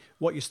suddenly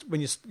when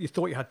you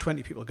thought you had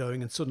 20 people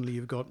going, and suddenly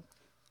you've got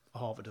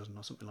half a dozen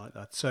or something like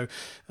that. So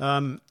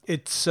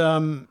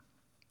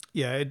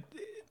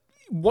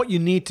what you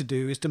need to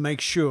do is to make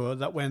sure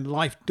that when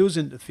life does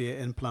interfere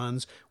in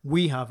plans,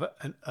 we have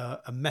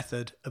a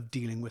method of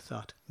dealing with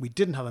that. We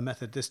didn't have a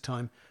method this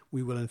time.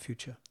 We will in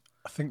future.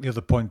 I think the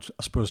other point,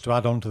 I suppose, to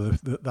add on to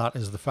that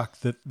is the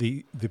fact that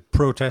the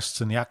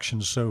protests and the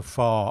actions so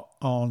far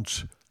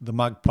aren't the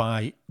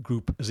Magpie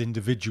Group as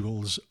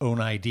individuals' own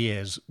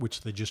ideas,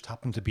 which they just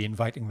happen to be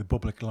inviting the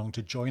public along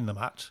to join them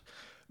at.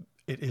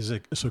 It is a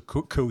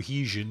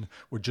cohesion.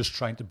 We're just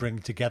trying to bring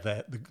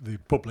together the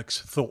public's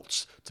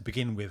thoughts to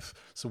begin with.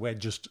 So we're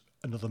just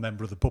another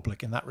member of the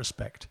public in that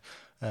respect.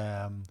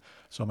 So,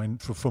 I mean,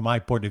 from my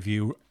point of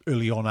view,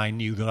 early on I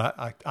knew that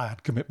I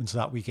had commitments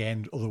that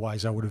weekend.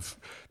 Otherwise, I would have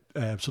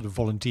sort of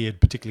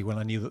volunteered, particularly when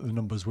I knew that the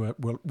numbers weren't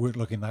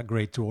looking that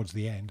great towards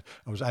the end.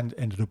 I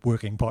ended up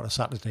working part of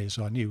Saturday,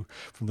 so I knew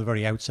from the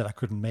very outset I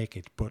couldn't make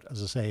it. But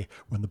as I say,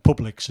 when the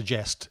public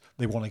suggest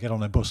they want to get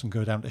on a bus and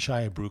go down to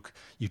Shirebrook,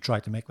 you try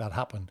to make that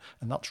happen.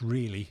 And that's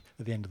really,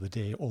 at the end of the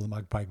day, all the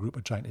Magpie Group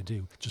are trying to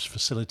do, just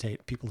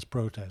facilitate people's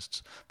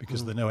protests,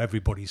 because they know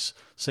everybody's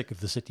sick of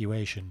the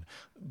situation.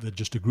 They're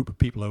just a group of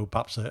people who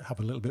perhaps have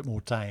a little bit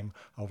more time,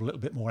 have a little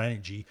bit more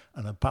energy,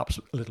 and are perhaps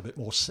a little bit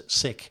more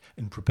sick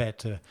and prepared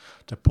to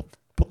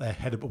put their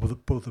head above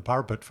the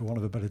parapet, for want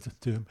of a better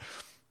term.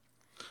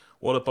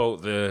 What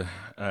about the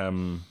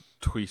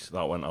tweet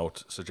that went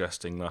out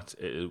suggesting that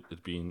it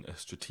had been a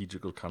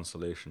strategical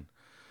cancellation?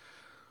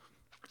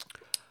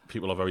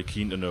 People are very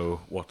keen to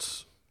know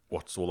what's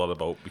all that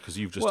about, because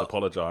you've just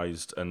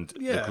apologised, and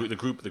the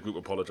group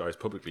apologised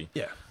publicly.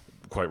 Yeah.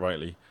 quite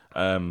rightly.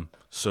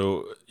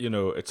 So,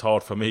 it's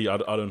hard for me. I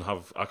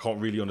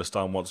can't really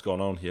understand what's gone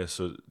on here.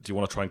 So do you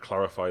want to try and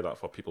clarify that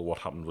for people? What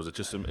happened? Was it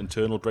just an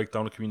internal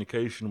breakdown of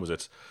communication? Was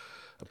it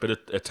a bit of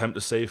attempt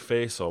to save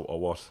face or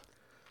what?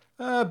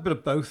 A bit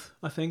of both,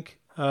 I think.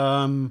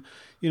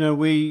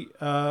 We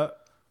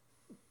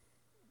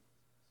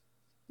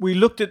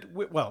looked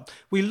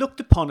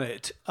upon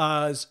it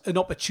as an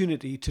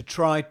opportunity to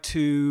try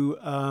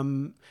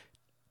to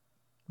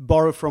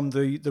borrow from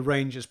the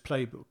Rangers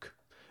playbook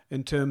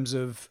in terms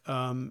of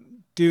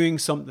doing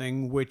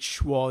something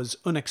which was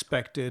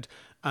unexpected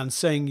and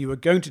saying you were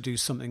going to do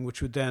something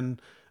which would then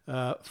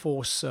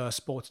force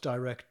Sports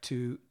Direct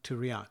to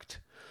react.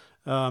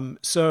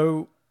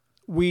 So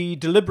we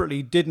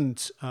deliberately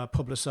didn't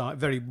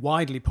very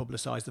widely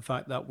publicise the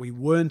fact that we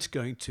weren't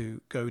going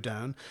to go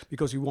down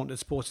because we wanted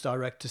Sports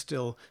Direct to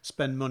still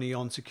spend money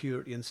on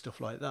security and stuff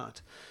like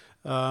that.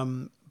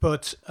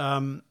 But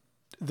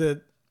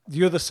the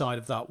other side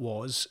of that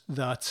was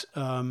that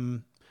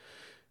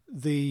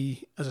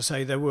as I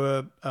say, there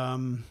were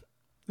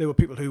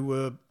people who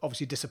were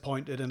obviously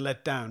disappointed and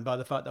let down by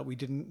the fact that we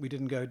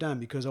didn't go down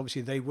because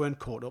obviously they weren't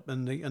caught up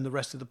in the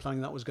rest of the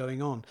planning that was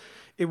going on.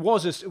 It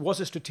was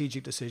a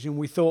strategic decision.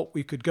 We thought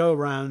we could go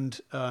around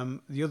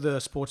the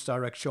other Sports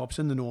Direct shops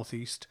in the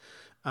Northeast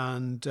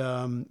and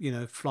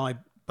fly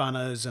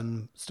banners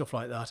and stuff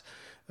like that,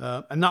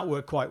 and that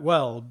worked quite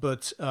well.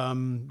 But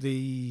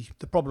the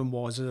problem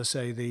was, as I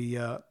say,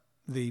 the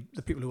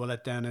people who were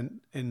let down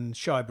in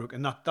Shirebrook,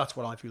 and that's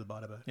what I feel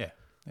bad about. Yeah,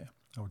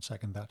 I would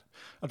second that.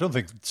 I don't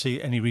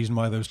see any reason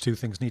why those two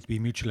things need to be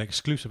mutually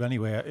exclusive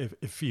anyway.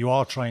 If you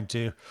are trying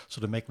to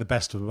sort of make the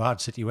best of a bad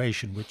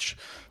situation, which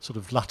sort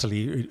of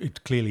latterly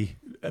it clearly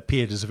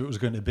appeared as if it was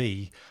going to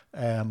be,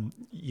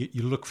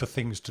 you look for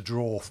things to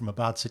draw from a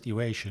bad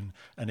situation,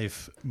 and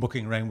if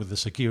mucking around with the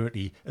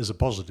security is a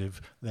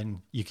positive,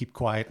 then you keep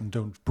quiet and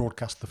don't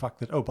broadcast the fact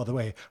that, oh, by the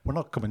way, we're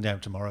not coming down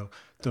tomorrow,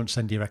 don't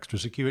send your extra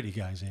security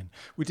guys in.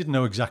 We didn't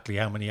know exactly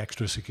how many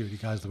extra security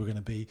guys there were going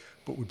to be,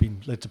 but we'd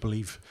been led to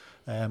believe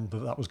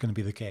that was going to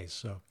be the case.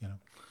 So,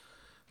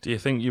 Do you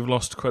think you've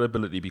lost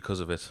credibility because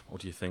of it? Or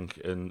do you think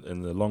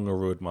in the longer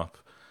roadmap,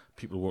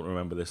 people won't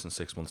remember this in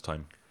 6 months'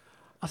 time?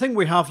 I think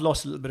we have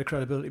lost a little bit of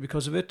credibility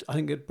because of it. I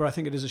think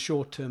it is a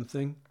short-term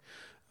thing.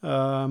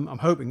 I'm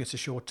hoping it's a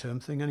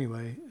short-term thing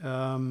anyway.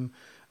 And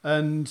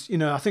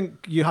I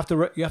think you have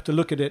to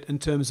look at it in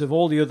terms of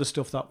all the other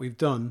stuff that we've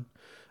done,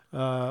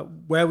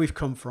 where we've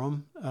come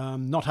from,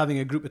 not having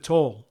a group at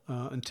all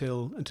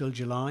until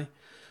July,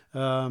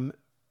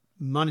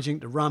 managing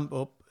to ramp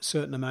up a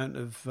certain amount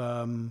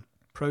of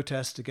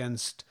protest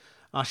against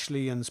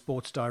Ashley and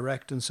Sports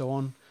Direct and so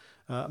on.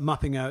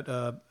 Mapping out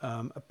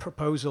a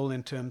proposal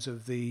in terms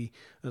of the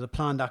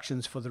planned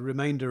actions for the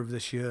remainder of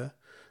this year.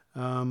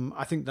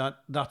 I think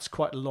that's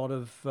quite a lot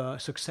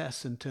of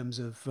success in terms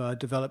of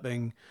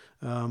developing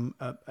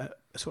a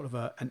sort of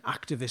an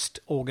activist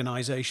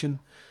organisation.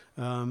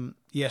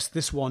 Yes,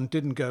 this one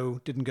didn't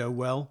go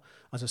well.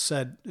 As I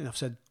said, I've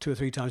said 2 or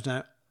 3 times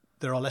now,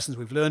 there are lessons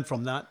we've learned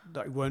from that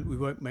we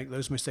won't make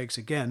those mistakes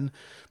again.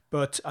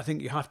 But I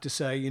think you have to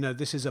say,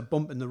 this is a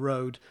bump in the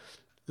road.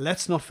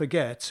 Let's not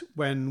forget,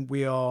 when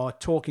we are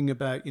talking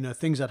about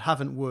things that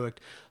haven't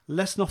worked,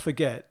 let's not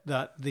forget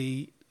that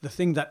the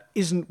thing that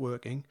isn't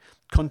working,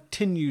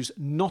 continues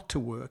not to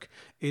work,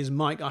 is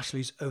Mike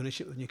Ashley's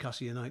ownership of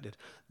Newcastle United.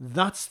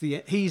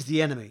 He's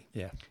the enemy.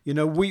 Yeah.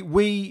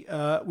 We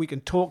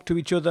can talk to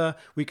each other,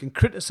 we can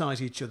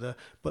criticise each other,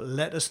 but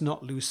let us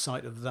not lose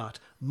sight of that.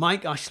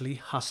 Mike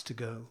Ashley has to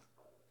go.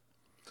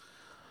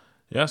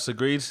 Yes,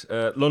 agreed.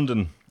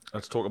 London.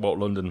 Let's talk about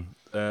London.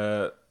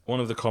 One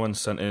of the comments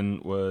sent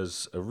in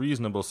was a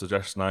reasonable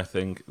suggestion, I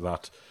think,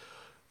 that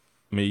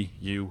me,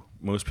 you,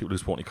 most people who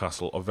support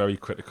Newcastle are very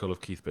critical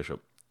of Keith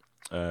Bishop.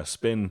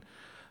 Spin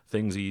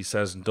things he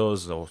says and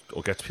does, or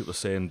gets people to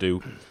say and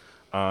do.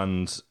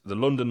 And the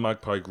London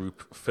Magpie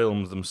Group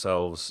filmed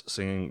themselves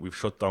singing "We've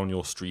Shut Down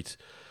Your Street,"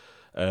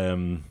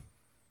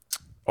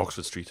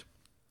 Oxford Street.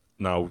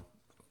 Now,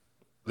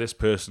 this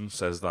person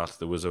says that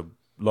there was a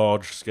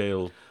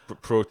large-scale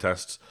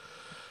protest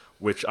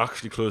which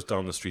actually closed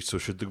down the street. So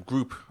should the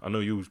group, I know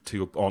you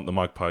two aren't the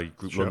Magpie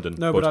Group Sure. London.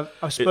 No, but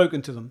I've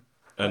spoken to them.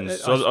 And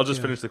so I'll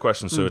just finish the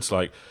question. So it's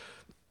like,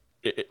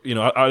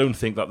 I don't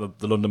think that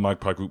the London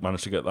Magpie Group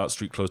managed to get that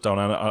street closed down.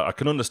 And I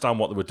can understand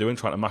what they were doing,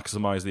 trying to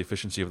maximise the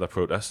efficiency of their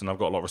protests. And I've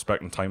got a lot of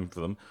respect and time for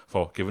them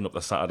for giving up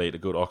their Saturday to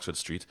go to Oxford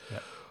Street. Yeah.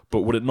 But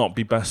would it not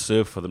be best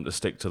served for them to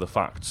stick to the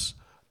facts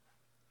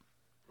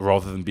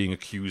rather than being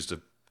accused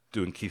of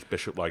doing Keith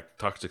Bishop-like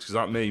tactics? Because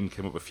that name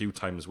came up a few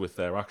times with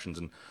their actions,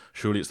 and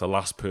surely it's the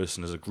last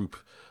person as a group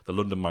the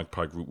London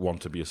Magpie Group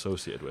want to be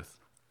associated with.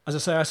 As I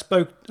say, I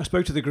spoke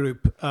to the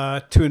group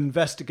to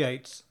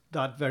investigate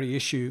that very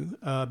issue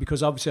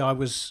because obviously I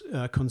was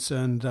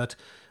concerned that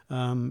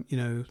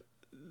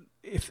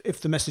if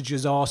the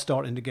messages are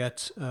starting to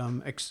get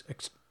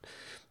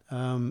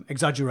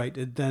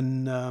exaggerated,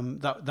 then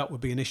that would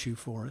be an issue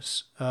for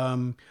us.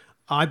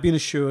 I've been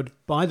assured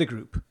by the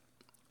group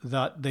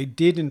that they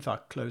did in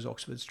fact close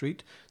Oxford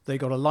Street. They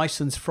got a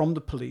licence from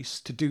the police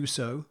to do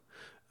so,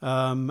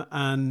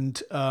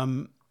 and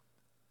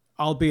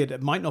albeit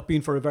it might not have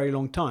been for a very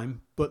long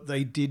time, but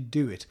they did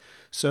do it.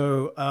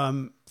 So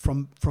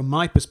from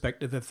my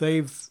perspective, if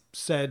they've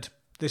said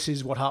this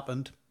is what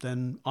happened,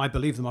 then I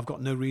believe them. I've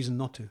got no reason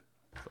not to.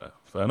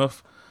 Fair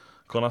enough.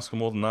 Can't ask for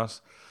more than that.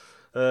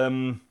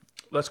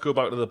 Let's go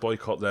back to the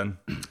boycott then.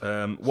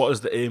 What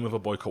is the aim of a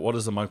boycott? What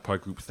does the Magpie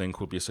Group think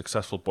will be a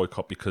successful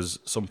boycott? Because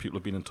some people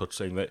have been in touch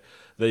saying that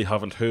they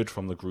haven't heard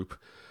from the group,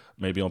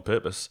 maybe on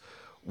purpose,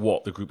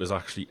 what the group is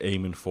actually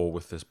aiming for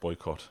with this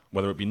boycott.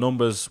 Whether it be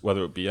numbers,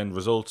 whether it be end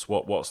results,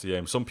 what's the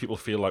aim? Some people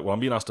feel like, well, I'm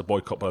being asked to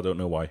boycott, but I don't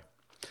know why.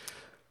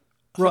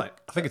 Right.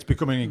 I think it's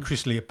becoming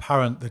increasingly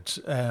apparent that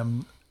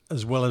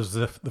as well as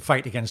the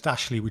fight against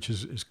Ashley, which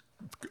is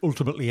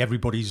ultimately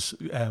everybody's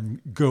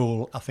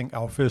goal, I think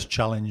our first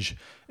challenge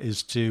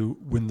is to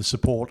win the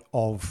support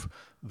of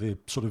the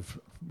sort of,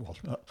 well,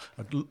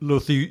 I'd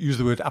loathe to use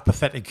the word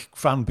apathetic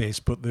fan base,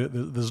 but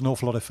there's an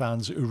awful lot of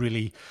fans who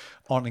really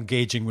aren't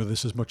engaging with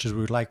us as much as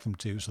we would like them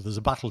to. So there's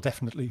a battle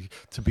definitely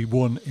to be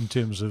won in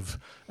terms of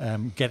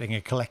getting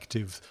a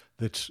collective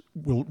that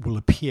will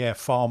appear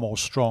far more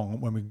strong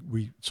when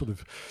we sort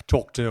of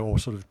talk to or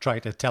sort of try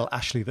to tell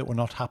Ashley that we're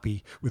not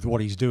happy with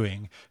what he's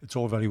doing. It's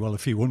all very well a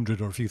few hundred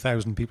or a few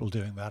thousand people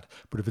doing that,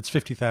 but if it's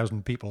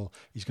 50,000 people,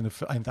 he's going to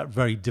find that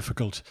very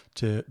difficult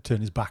to turn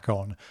his back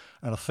on.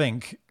 And I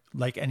think,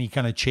 like any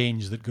kind of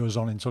change that goes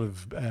on in sort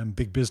of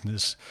big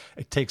business,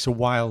 it takes a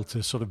while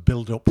to sort of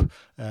build up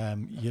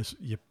your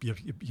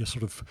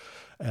sort of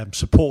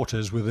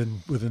supporters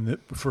within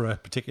for a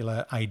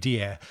particular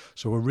idea.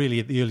 So we're really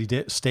at the early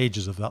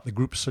stages of that. The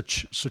group's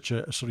such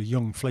a sort of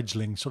young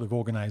fledgling sort of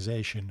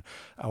organisation.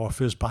 Our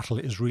first battle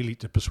is really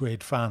to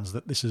persuade fans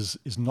that this is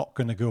not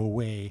going to go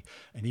away.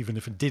 And even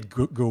if it did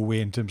go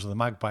away in terms of the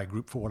Magpie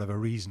Group for whatever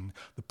reason,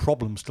 the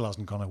problem still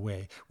hasn't gone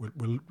away.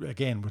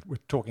 We're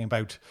talking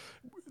about,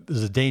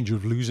 there's a danger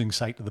of losing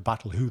sight of the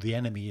battle, who the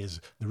enemy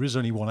is. There is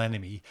only one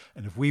enemy,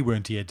 and if we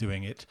weren't here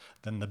doing it,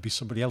 then there'd be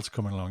somebody else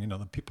coming along,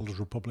 the People's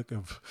Republic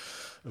of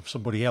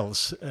somebody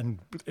else, and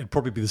it'd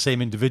probably be the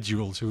same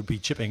individuals who would be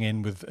chipping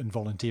in with and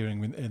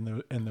volunteering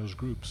in those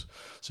groups.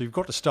 So you've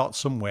got to start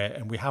somewhere,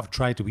 and we have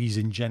tried to ease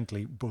in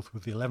gently, both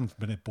with the 11th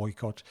minute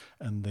boycott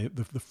and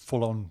the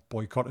full-on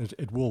boycott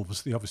at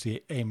Wolves. The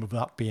obviously aim of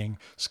that being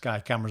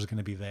Sky cameras are going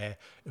to be there.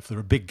 If there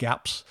are big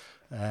gaps,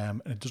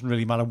 and it doesn't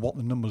really matter what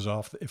the numbers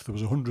are. If there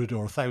was 100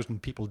 or 1,000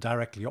 people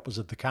directly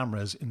opposite the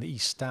cameras in the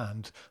East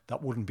Stand,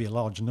 that wouldn't be a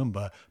large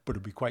number, but it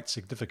would be quite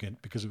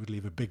significant because it would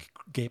leave a big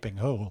gaping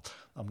hole.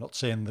 I'm not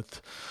saying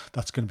that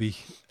that's going to be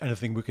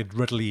anything we could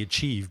readily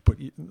achieve, but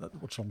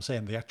what's what I'm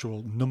saying, the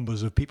actual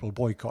numbers of people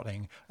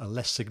boycotting are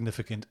less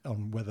significant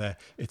on whether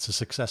it's a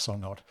success or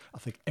not. I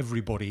think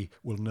everybody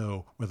will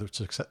know whether it's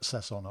a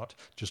success or not,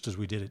 just as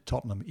we did at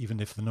Tottenham,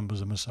 even if the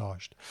numbers are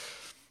massaged.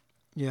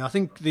 Yeah, I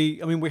think we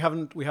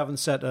haven't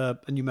set a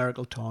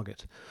numerical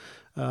target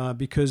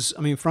because,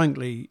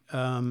 frankly,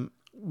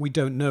 we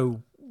don't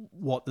know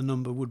what the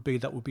number would be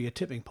that would be a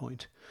tipping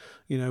point.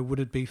 Would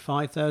it be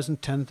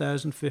 5,000,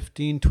 10,000,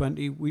 15,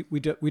 20? We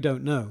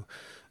don't know.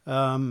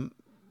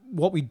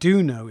 What we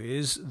do know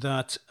is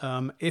that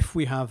if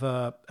we have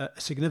a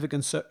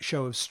significant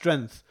show of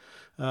strength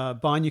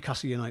by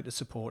Newcastle United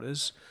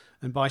supporters,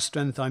 and by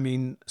strength I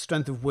mean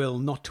strength of will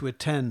not to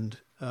attend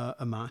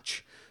a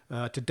match,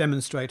 to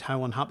demonstrate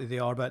how unhappy they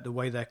are about the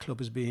way their club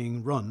is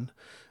being run,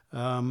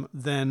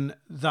 then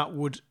that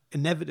would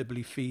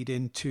inevitably feed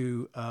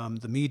into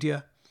the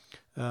media.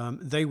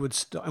 They would,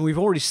 and we've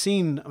already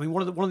seen.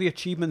 One of the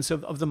achievements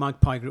of the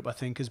Magpie Group, I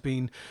think, has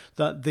been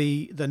that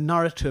the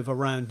narrative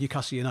around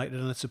Newcastle United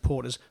and its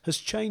supporters has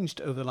changed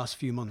over the last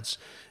few months.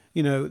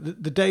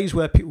 The days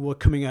where people were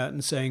coming out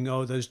and saying,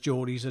 "Oh, those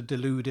Geordies are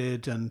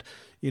deluded," and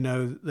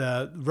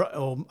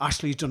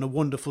Ashley's done a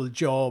wonderful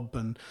job,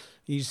 and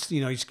he's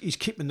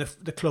keeping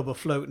the club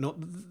afloat.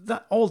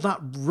 All that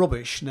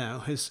rubbish now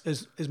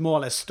has more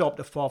or less stopped,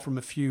 apart from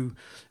a few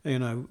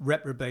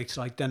reprobates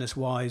like Dennis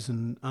Wise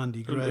and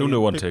Andy Gray, who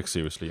no one takes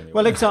seriously anyway.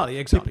 Well,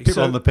 exactly.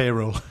 People on the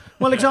payroll.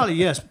 Well, exactly.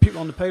 Yes,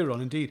 people on the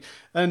payroll, indeed.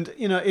 And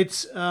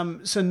it's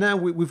so now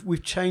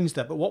we've changed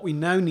that. But what we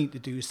now need to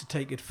do is to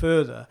take it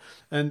further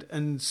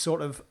and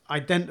sort of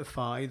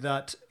identify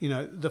that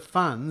the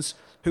fans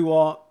who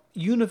are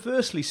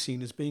universally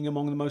seen as being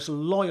among the most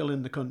loyal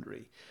in the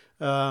country.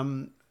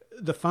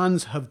 The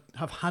fans have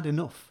had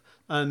enough,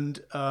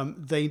 and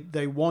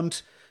they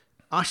want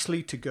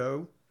Ashley to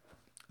go.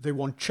 They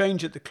want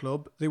change at the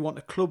club. They want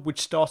a club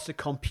which starts to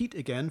compete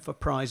again for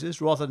prizes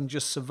rather than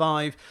just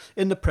survive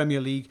in the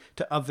Premier League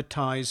to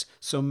advertise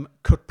some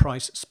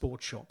cut-price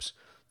sports shops.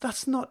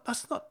 That's not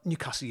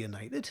Newcastle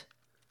United.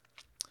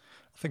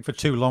 I think for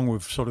too long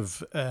we've sort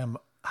of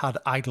had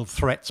idle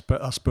threats,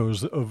 but I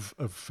suppose of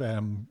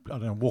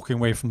walking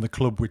away from the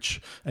club,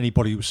 which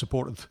anybody who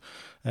supported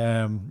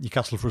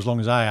Newcastle for as long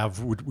as I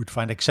have would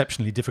find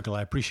exceptionally difficult.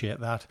 I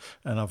appreciate that,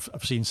 and I've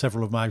seen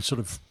several of my sort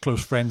of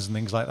close friends and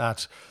things like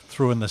that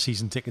throw in their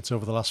season tickets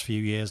over the last few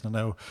years, and I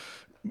know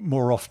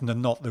more often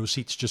than not, those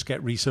seats just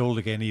get resold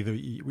again. Either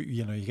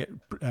you get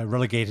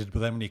relegated, but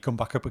then when you come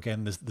back up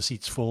again, the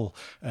seats full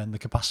and the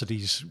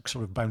capacities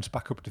sort of bounce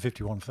back up to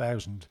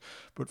 51,000.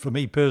 But for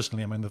me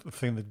personally, I mean, the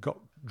thing that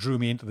drew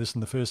me into this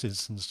in the first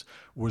instance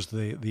was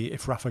the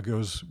if Rafa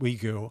goes, we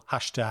go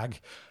hashtag.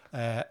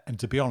 And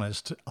to be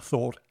honest, I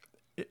thought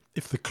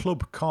if the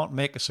club can't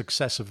make a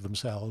success of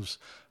themselves,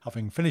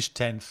 having finished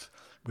 10th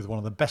with one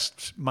of the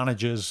best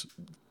managers,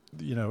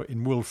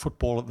 in world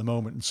football at the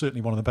moment, and certainly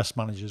one of the best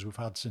managers we've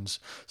had since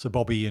Sir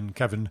Bobby and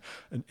Kevin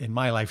in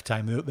my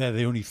lifetime, they're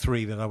the only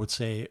three that I would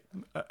say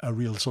are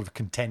real sort of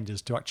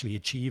contenders to actually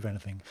achieve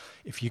anything.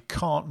 If you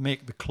can't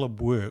make the club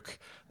work,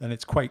 then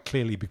it's quite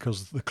clearly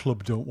because the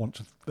club don't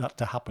want that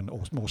to happen,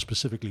 or more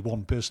specifically,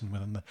 one person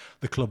within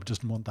the club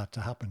doesn't want that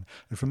to happen.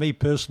 And for me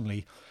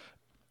personally,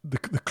 the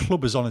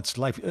club is on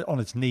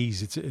its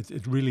knees.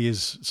 It really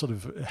is sort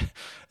of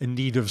in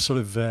need of sort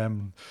of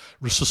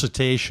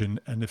resuscitation.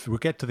 And if we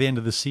get to the end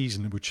of the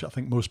season, which I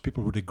think most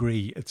people would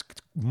agree, it's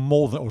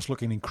more than it's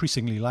looking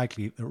increasingly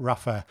likely that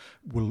Rafa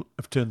will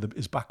have turned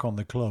his back on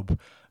the club.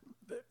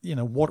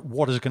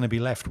 What is going to be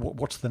left?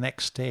 What's the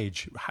next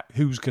stage?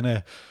 Who's going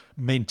to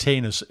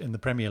maintain us in the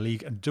Premier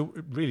League? And do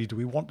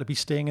we want to be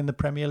staying in the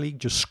Premier League,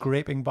 just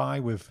scraping by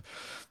with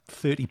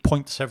 30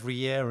 points every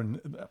year?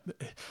 And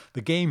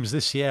the games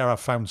this year I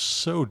found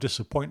so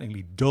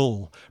disappointingly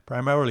dull,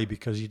 primarily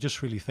because you're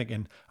just really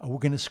thinking, are we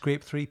going to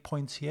scrape 3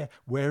 points here?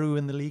 Where are we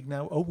in the league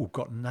now? Oh, we've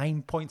got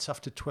 9 points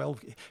after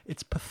 12.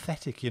 It's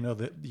pathetic,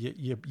 that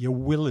your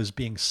will is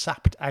being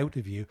sapped out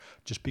of you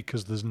just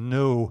because there's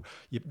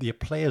your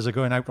players are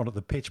going out onto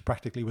the pitch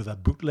practically with their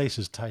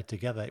bootlaces tied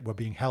together. We're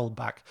being held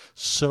back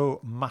so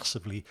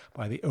massively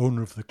by the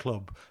owner of the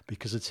club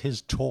because it's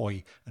his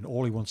toy and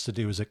all he wants to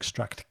do is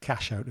extract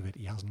cash out of it.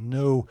 He has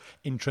no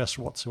interest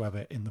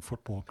whatsoever in the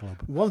football club.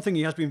 One thing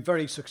he has been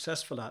very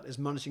successful at is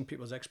managing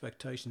people's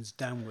expectations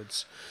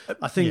downwards.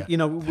 I think,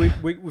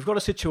 we've got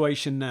a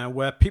situation now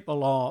where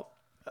people are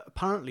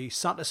apparently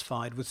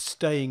satisfied with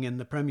staying in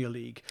the Premier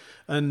League.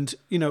 And,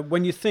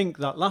 when you think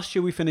that last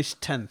year we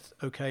finished 10th,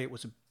 okay, it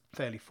was a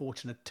fairly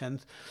fortunate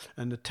 10th,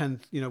 and the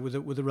 10th,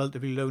 with a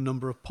relatively low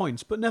number of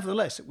points, but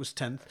nevertheless it was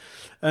 10th.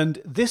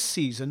 And this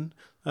season,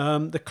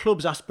 the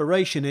club's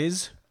aspiration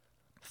is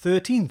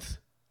 13th.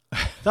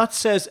 That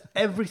says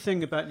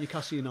everything about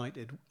Newcastle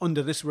United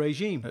under this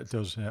regime. It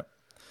does, yeah.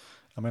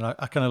 I mean,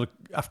 I kind of look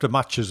after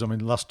matches. The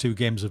last two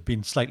games have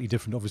been slightly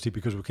different, obviously,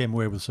 because we came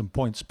away with some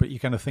points. But you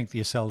kind of think to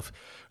yourself,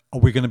 are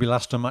we going to be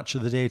last on match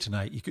of the day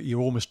tonight? You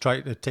almost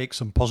try to take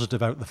some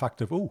positive out of the fact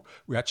of,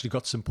 we actually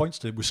got some points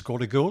today. We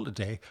scored a goal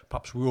today.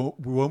 Perhaps we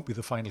won't be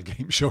the final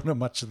game shown on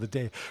match of the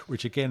day,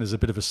 which again is a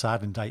bit of a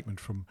sad indictment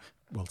from,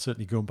 well,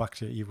 certainly going back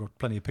to, you've got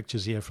plenty of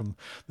pictures here from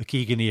the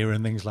Keegan era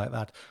and things like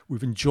that.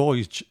 We've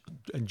enjoyed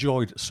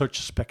such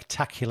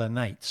spectacular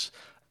nights,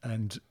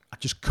 and I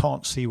just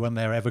can't see when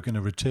they're ever going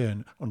to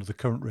return under the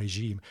current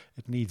regime.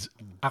 It needs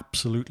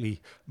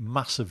absolutely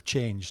massive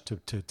change to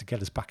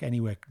get us back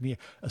anywhere near,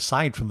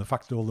 aside from the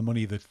fact that all the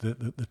money that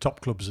the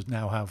top clubs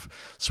now have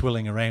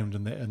swilling around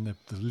and the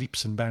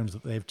leaps and bounds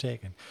that they've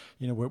taken.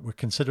 We're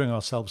considering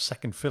ourselves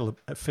second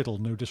fiddle,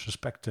 no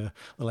disrespect to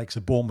the likes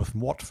of Bournemouth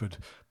and Watford,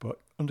 but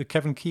under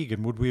Kevin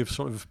Keegan, would we have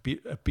sort of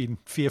been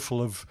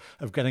fearful of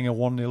getting a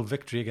 1-0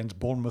 victory against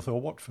Bournemouth or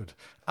Watford?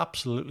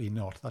 Absolutely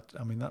not.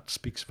 That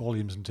speaks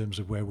volumes in terms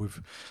of where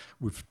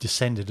we've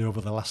descended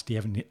over the last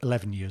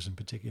 11 years in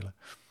particular.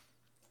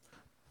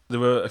 There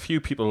were a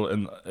few people,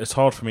 and it's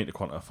hard for me to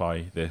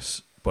quantify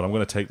this, but I'm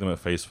going to take them at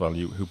face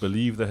value, who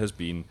believe there has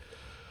been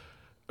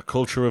a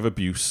culture of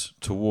abuse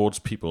towards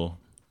people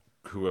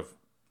who have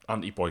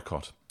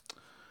anti-boycott.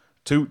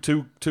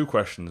 Two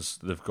questions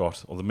they've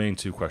got, or the main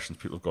two questions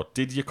people have got.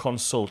 Did you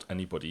consult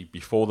anybody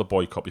before the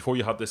boycott, before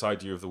you had this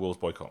idea of the world's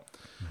boycott?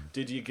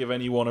 Did you give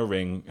anyone a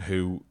ring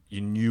who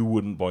you knew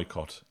wouldn't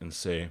boycott and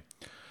say,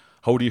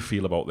 how do you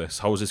feel about this?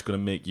 How is this going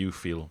to make you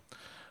feel?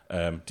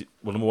 Number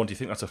one, do you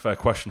think that's a fair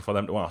question for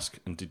them to ask?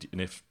 And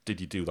did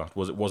you do that?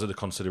 Was it a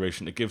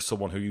consideration to give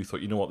someone who you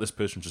thought, this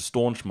person's a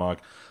staunch mag,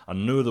 I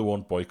know they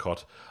won't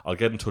boycott, I'll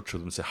get in touch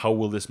with them and say, how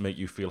will this make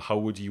you feel? How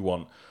would you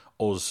want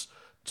us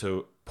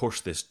to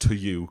push this to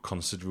you,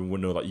 considering we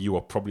know that you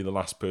are probably the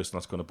last person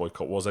that's going to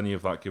boycott? Was any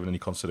of that given any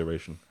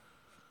consideration?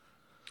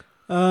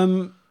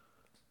 No,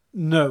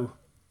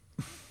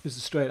 is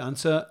the straight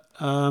answer.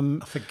 I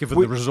think given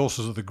the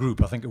resources of the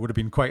group, I think it would have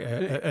been quite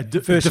a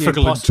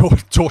difficult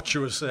and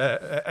tortuous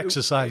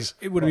exercise.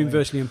 It would have been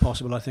virtually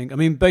impossible, I think.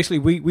 Basically,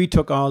 we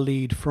took our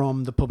lead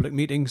from the public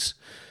meetings,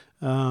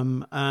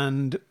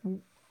 and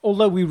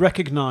although we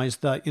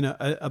recognised that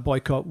a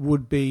boycott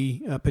would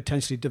be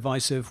potentially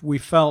divisive, we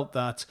felt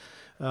that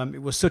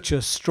it was such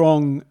a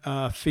strong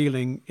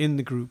feeling in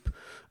the group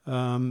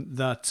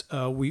that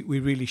we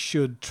really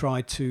should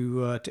try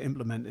to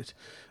implement it.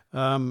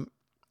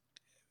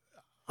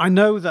 I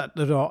know that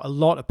there are a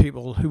lot of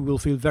people who will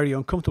feel very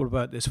uncomfortable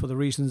about this for the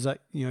reasons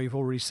that you've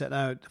already set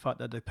out, the fact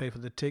that they pay for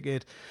the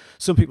ticket.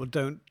 Some people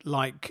don't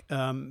like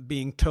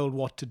being told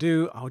what to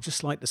do. I would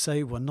just like to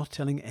say we're not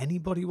telling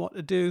anybody what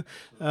to do.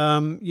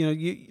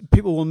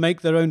 People will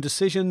make their own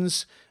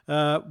decisions.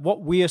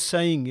 What we are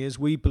saying is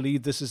we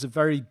believe this is a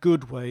very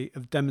good way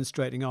of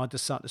demonstrating our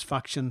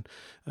dissatisfaction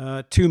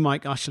to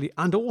Mike Ashley,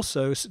 and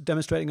also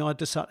demonstrating our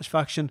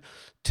dissatisfaction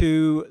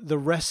to the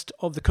rest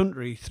of the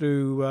country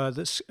through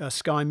the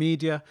Sky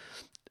Media.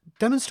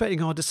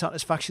 Demonstrating our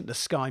dissatisfaction to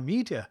Sky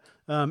Media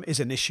is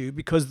an issue,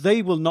 because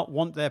they will not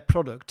want their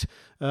product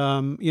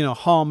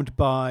harmed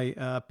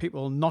by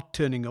people not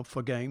turning up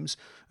for games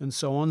and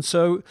so on.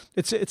 So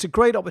it's a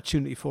great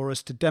opportunity for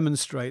us to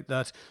demonstrate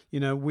that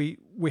we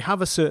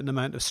have a certain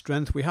amount of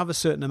strength, we have a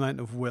certain amount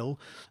of will,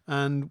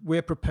 and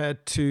we're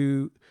prepared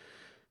to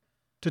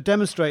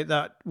demonstrate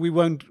that we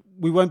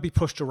won't be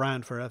pushed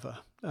around forever.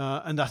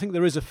 And I think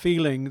there is a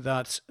feeling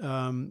that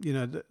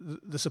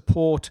the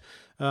support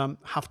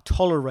have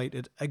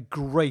tolerated a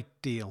great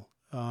deal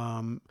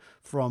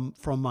from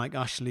Mike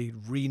Ashley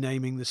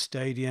renaming the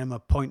stadium,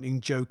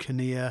 appointing Joe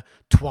Kinnear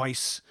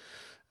twice,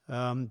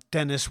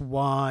 Dennis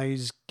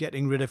Wise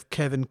getting rid of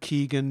Kevin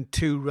Keegan,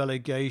 2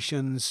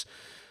 relegations,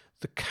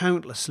 the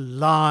countless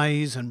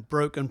lies and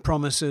broken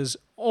promises,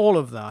 all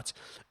of that,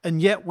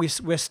 and yet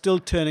we're still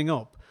turning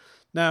up.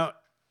 Now,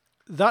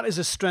 that is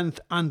a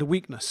strength and a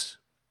weakness,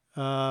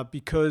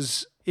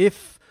 because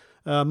if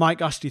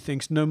Mike Ashley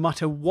thinks no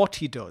matter what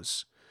he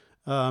does,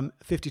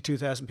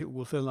 52,000 people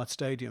will fill that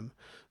stadium,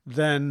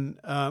 then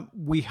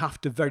we have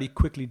to very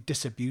quickly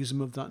disabuse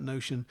him of that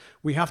notion.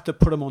 We have to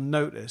put him on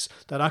notice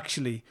that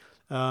actually,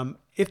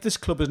 if this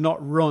club is not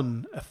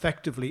run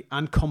effectively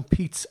and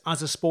competes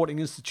as a sporting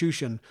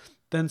institution,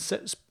 then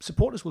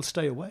supporters will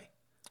stay away.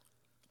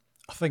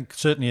 I think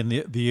certainly in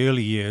the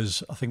early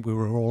years, I think we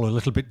were all a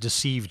little bit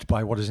deceived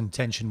by what his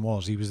intention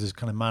was. He was this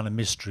kind of man of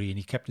mystery, and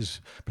he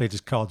played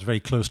his cards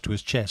very close to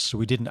his chest. So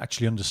we didn't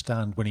actually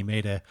understand when he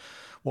made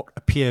what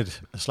appeared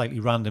a slightly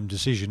random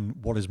decision,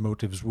 what his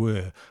motives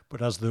were.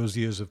 But as those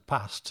years have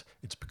passed,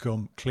 it's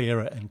become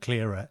clearer and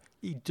clearer.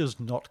 He does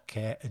not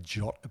care a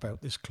jot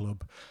about this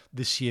club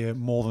this year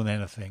more than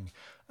anything.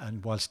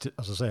 And whilst,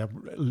 as I say, I've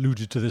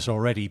alluded to this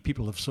already,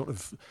 people have sort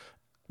of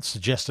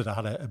suggested I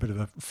had a bit of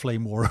a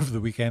flame war over the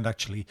weekend,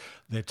 actually,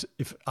 that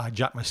if I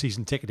jack my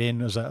season ticket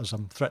in, as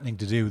I'm threatening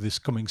to do this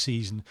coming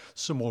season,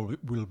 someone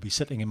will be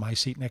sitting in my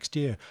seat next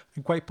year.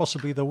 And quite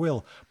possibly they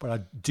will. But I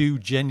do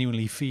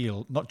genuinely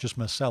feel, not just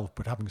myself,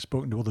 but having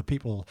spoken to other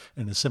people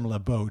in a similar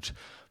boat,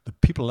 the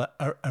people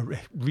are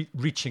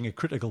reaching a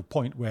critical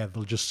point where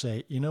they'll just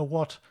say, you know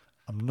what?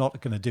 I'm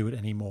not going to do it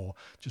anymore.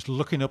 Just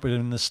looking up at him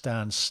in the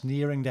stands,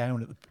 sneering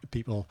down at the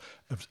people,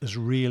 has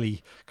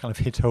really kind of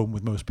hit home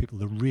with most people.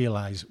 They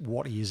realise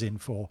what he is in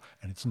for,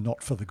 and it's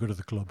not for the good of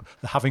the club.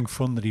 The having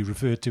fun that he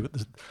referred to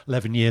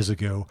 11 years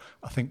ago,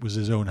 I think was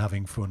his own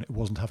having fun. It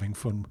wasn't having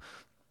fun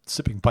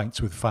sipping pints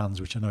with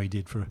fans, which I know he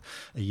did for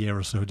a year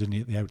or so, didn't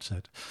he, at the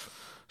outset?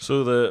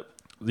 So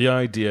the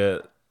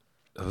idea,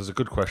 there's a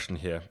good question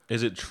here.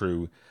 Is it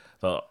true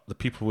that the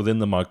people within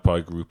the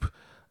Magpie Group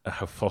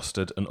have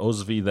fostered an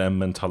us v them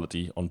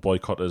mentality on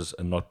boycotters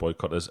and not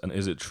boycotters? And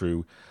is it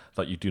true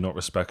that you do not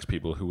respect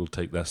people who will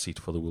take their seat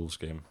for the Wolves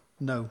game?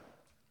 No,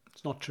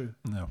 it's not true.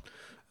 No.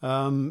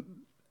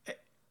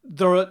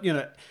 There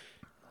are,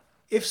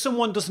 if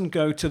someone doesn't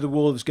go to the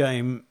Wolves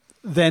game,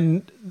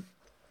 then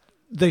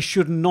they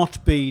should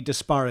not be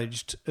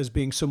disparaged as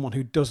being someone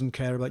who doesn't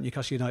care about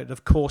Newcastle United.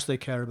 Of course they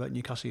care about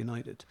Newcastle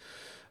United.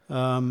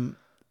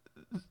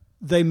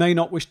 They may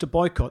not wish to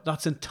boycott.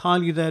 That's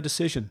entirely their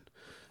decision.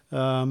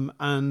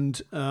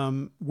 And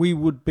we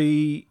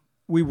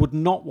would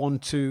not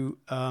want to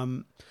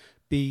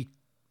be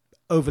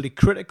overly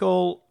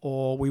critical,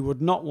 or we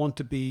would not want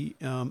to be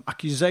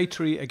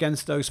accusatory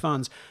against those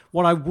fans.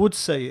 What I would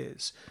say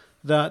is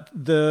that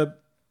the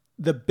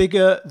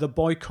bigger the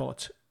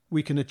boycott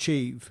we can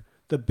achieve,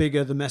 the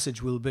bigger the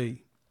message will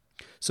be.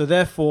 So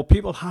therefore,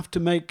 people have to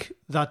make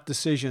that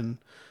decision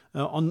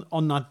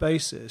on that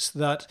basis,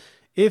 that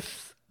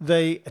if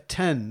they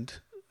attend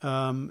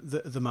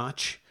the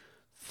match,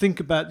 think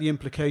about the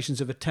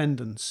implications of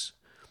attendance.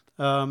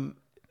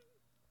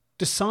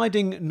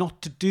 Deciding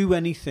not to do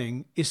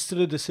anything is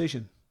still a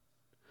decision.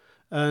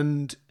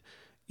 And,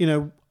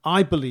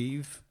 I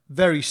believe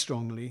very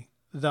strongly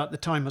that the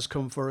time has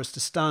come for us to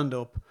stand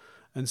up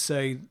and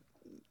say,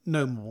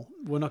 no more.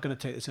 We're not going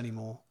to take this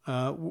anymore.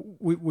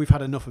 We've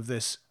had enough of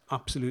this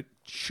absolute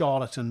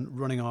charlatan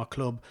running our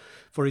club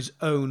for his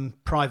own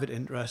private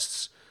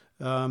interests.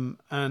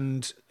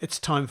 And it's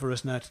time for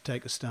us now to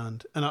take a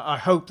stand. And I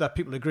hope that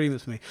people agree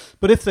with me.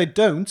 But if they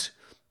don't,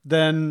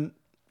 then,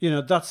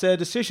 that's their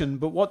decision.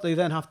 But what they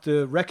then have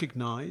to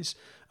recognise,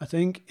 I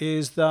think,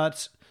 is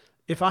that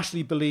if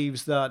Ashley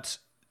believes that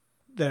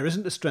there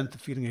isn't a strength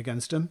of feeling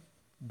against him,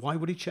 why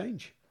would he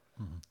change?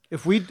 Mm-hmm.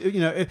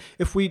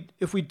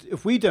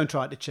 If we don't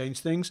try to change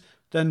things,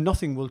 then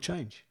nothing will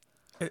change.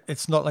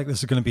 it's not like this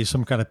is going to be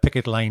some kind of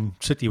picket line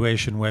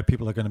situation where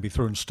people are going to be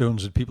throwing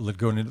stones at people that are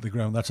going into the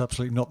ground. That's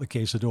absolutely not the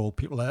case at all.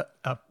 People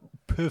are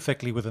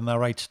perfectly within their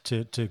right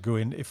to go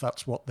in if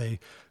that's what they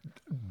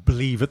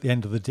believe at the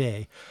end of the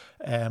day.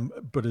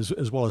 But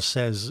as Wallace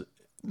says,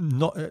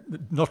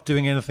 not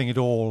doing anything at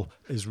all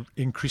is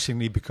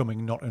increasingly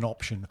becoming not an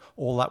option.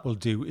 All that will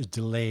do is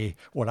delay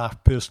what I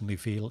personally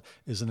feel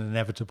is an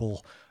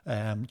inevitable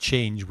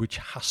change which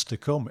has to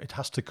come. It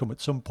has to come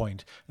at some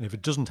point, and if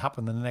it doesn't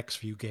happen in the next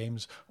few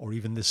games or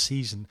even this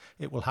season,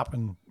 it will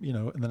happen,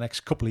 in the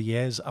next couple of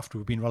years after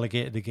we've been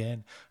relegated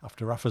again,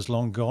 after Rafa's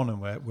long gone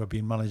and we're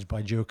being managed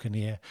by Joe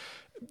Kinnear.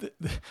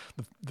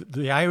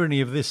 The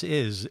irony of this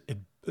is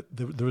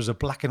there is a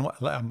black and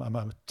white. I'm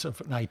an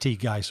IT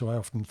guy, so I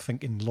often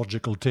think in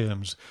logical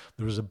terms.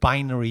 There is a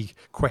binary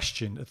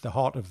question at the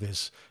heart of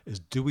this: is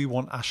do we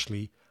want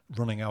Ashley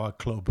running our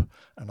club?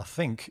 And I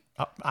think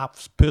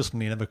I've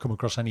personally never come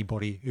across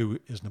anybody who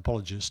is an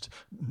apologist.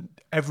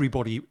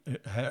 Everybody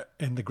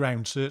in the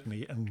ground,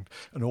 certainly, and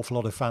an awful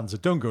lot of fans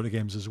that don't go to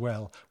games as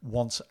well,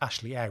 wants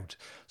Ashley out.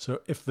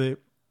 So if the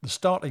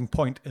starting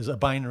point is a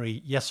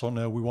binary yes or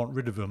no, we want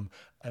rid of him,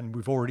 and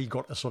we've already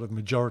got a sort of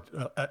majority,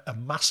 a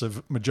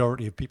massive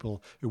majority of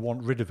people who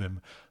want rid of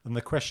him. And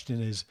the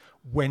question is,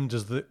 when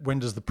does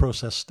the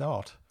process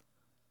start?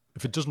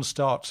 If it doesn't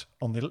start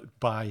on the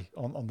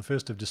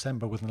 1st of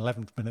December with an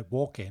 11th minute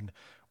walk in,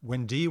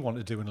 when do you want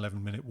to do an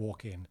 11-minute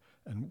walk in,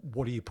 and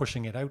what are you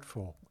pushing it out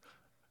for?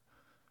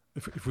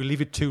 If we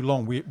leave it too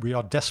long, we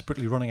are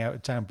desperately running out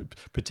of time,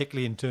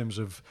 particularly in terms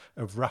of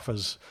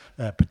Rafa's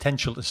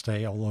potential to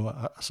stay, although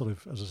I sort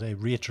of, as I say,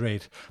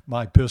 reiterate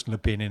my personal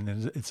opinion,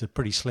 and it's a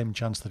pretty slim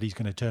chance that he's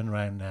going to turn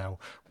around now,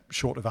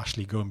 short of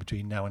Ashley going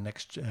between now and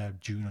next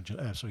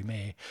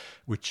May,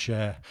 which...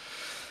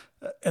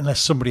 unless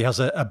somebody has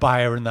a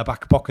buyer in their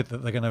back pocket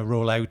that they're going to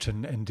roll out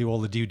and do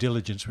all the due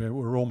diligence,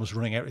 we're almost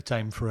running out of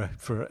time for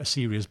a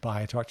serious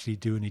buyer to actually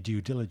do any due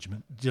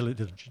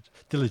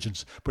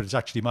diligence. But it's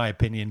actually my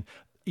opinion,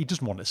 he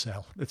doesn't want to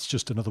sell. It's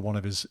just another one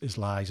of his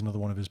lies, another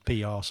one of his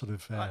PR sort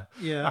of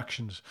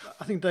actions.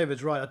 I think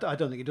David's right. I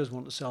don't think he does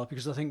want to sell,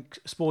 because I think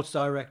Sports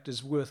Direct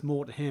is worth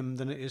more to him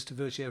than it is to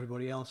virtually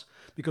everybody else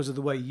because of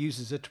the way he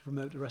uses it to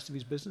promote the rest of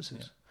his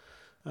businesses.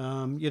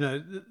 Yeah.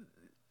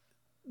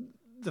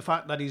 The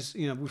fact that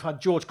we've had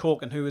George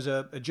Corkin, who is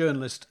a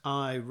journalist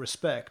I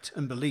respect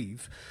and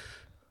believe,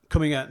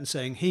 coming out and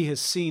saying he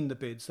has seen the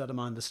bids that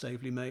Amanda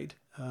Staveley made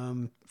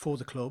for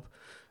the club.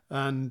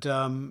 And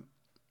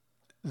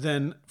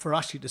then for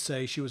Ashley to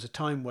say she was a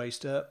time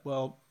waster,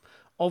 well,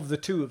 of the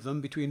two of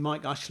them, between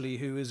Mike Ashley,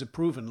 who is a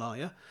proven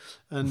liar,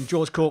 and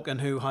George Corkin,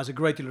 who has a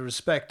great deal of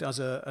respect as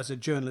a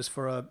journalist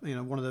for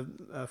one of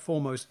the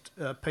foremost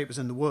papers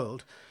in the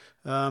world,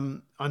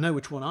 I know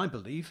which one I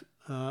believe,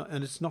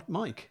 and it's not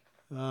Mike.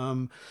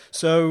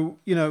 So,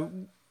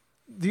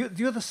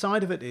 the other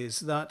side of it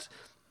is that,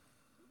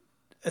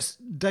 as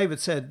David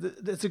said,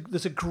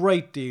 there's a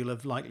great deal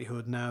of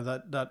likelihood now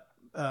that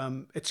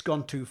it's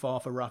gone too far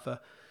for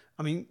Rafa.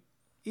 I mean,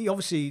 he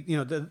obviously,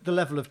 the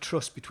level of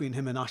trust between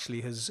him and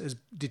Ashley has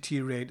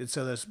deteriorated,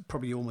 so there's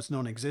probably almost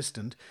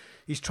non-existent.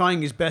 He's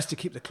trying his best to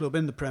keep the club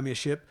in the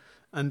Premiership,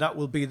 and that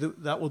will be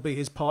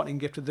his parting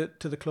gift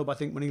to the club, I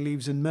think, when he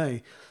leaves in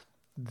May.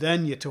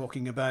 Then you're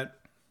talking about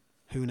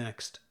who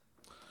next.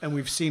 And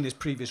we've seen his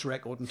previous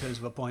record in terms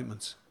of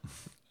appointments.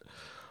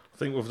 I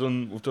think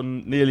we've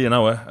done nearly an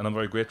hour, and I'm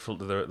very grateful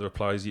to the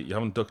replies. You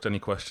haven't ducked any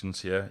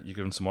questions here. You've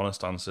given some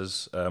honest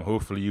answers.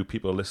 Hopefully you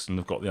people listening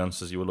have got the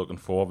answers you were looking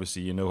for.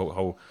 Obviously, you know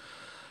how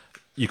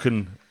you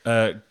can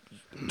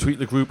tweet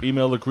the group,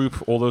 email the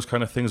group, all those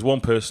kind of things.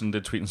 One person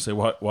did tweet and say,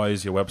 why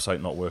is your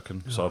website not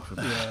working? So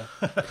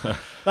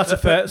That's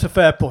a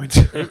fair point.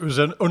 It was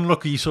an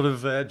unlucky sort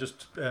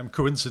of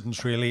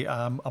coincidence, really.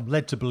 I'm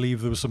led to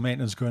believe there was some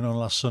maintenance going on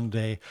last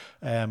Sunday.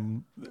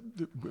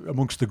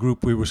 Amongst the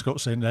group, we were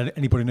saying,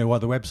 anybody know why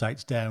the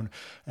website's down?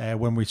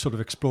 When we sort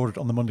of explored it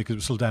on the Monday, because it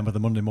was still down by the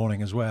Monday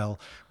morning as well,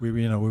 we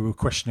were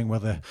questioning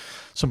whether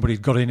somebody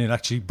had got in and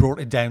actually brought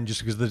it down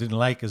just because they didn't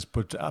like us.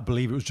 But I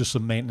believe it was just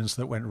some maintenance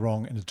that went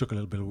wrong, and it took a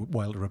little bit of a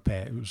while to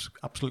repair. It was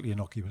absolutely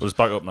innocuous. But it's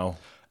back up now.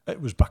 It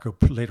was back up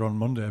later on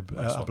Monday,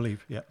 I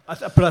believe. Yeah,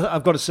 but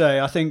I've got to say,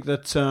 I think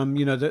that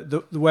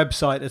the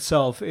website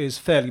itself is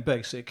fairly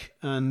basic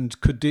and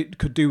could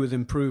do with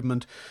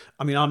improvement.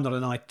 I mean, I'm not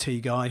an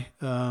IT guy.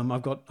 I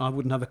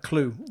wouldn't have a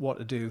clue what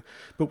to do.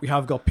 But we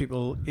have got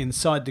people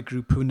inside the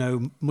group who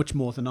know much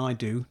more than I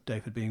do.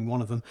 David being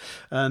one of them,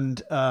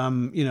 and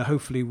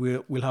hopefully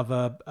we'll have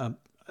a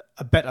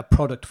better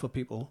product for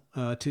people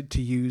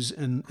to use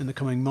in the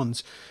coming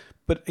months.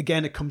 But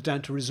again, it comes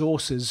down to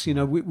resources.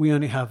 We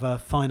only have a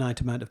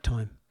finite amount of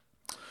time.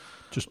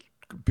 Just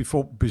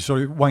before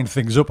we wind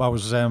things up, I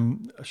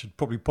should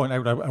probably point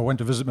out I went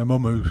to visit my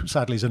mum, who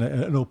sadly is in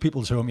an old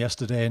people's home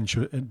yesterday, and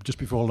just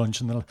before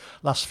lunch, and the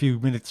last few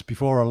minutes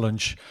before our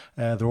lunch,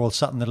 they're all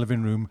sat in the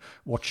living room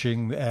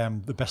watching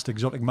the Best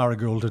Exotic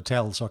Marigold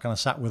Hotel. So I kind of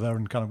sat with her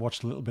and kind of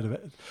watched a little bit of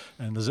it.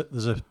 And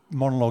there's a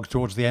monologue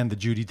towards the end that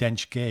Judi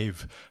Dench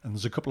gave, and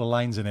there's a couple of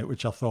lines in it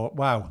which I thought,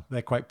 wow,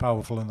 they're quite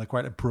powerful and they're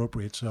quite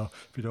appropriate. So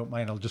if you don't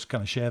mind, I'll just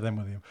kind of share them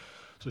with you.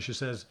 So she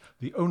says,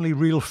 "The only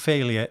real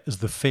failure is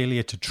the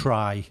failure to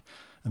try,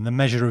 and the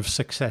measure of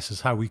success is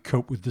how we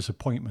cope with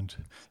disappointment."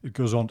 It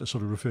goes on to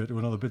sort of refer to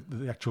another bit,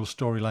 the actual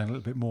storyline a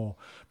little bit more,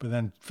 but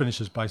then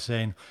finishes by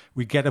saying,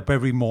 "We get up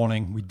every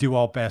morning, we do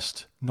our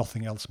best,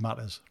 nothing else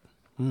matters."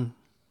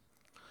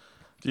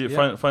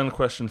 Final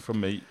question from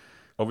me.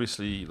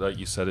 Obviously, like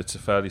you said, it's a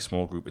fairly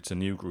small group, it's a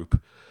new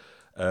group.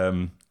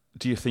 Do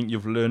you think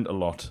you've learned a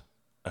lot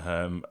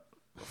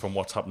from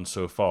what's happened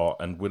so far,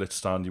 and will it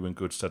stand you in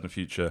good stead in the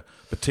future,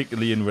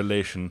 particularly in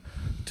relation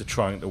to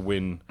trying to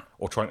win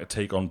or trying to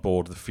take on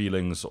board the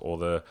feelings or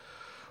the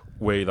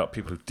way that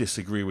people who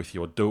disagree with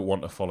you or don't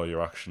want to follow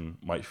your action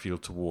might feel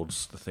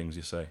towards the things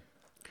you say?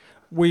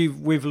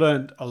 We've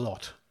learned a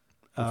lot.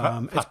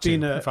 It's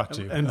been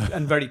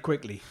and very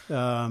quickly.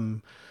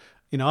 I've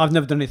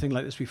never done anything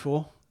like this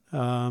before.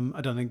 I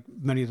don't think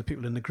many of the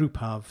people in the group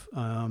have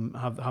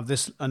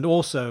this, and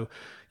also,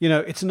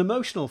 it's an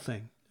emotional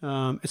thing.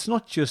 It's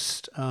not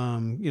just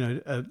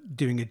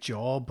doing a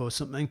job or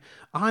something.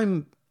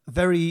 I'm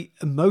very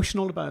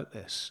emotional about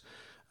this.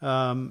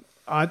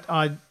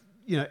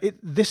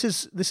 This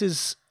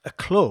is a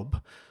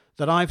club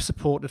that I've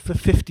supported for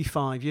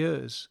 55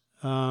 years.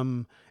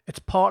 It's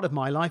part of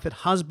my life. It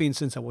has been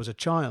since I was a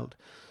child,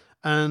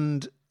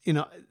 and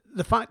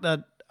the fact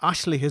that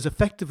Ashley has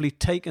effectively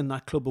taken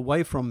that club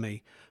away from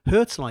me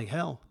hurts like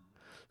hell.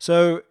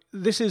 So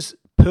this is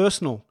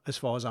personal as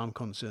far as I'm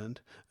concerned,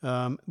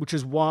 which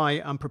is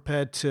why I'm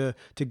prepared to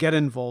get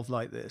involved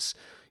like this.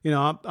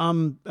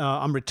 I'm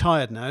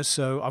retired now,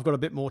 so I've got a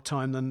bit more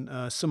time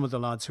than some of the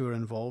lads who are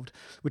involved,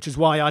 which is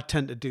why I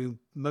tend to do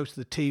most of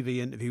the TV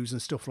interviews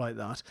and stuff like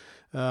that.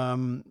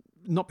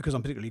 Not because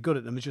I'm particularly good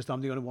at them, it's just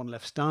I'm the only one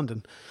left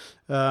standing.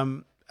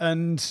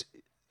 And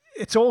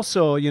it's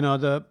also,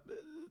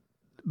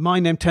 my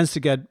name tends to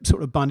get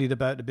sort of bandied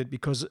about a bit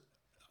because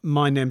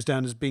my name's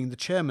down as being the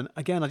chairman.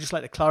 Again, I'd just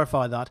like to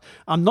clarify that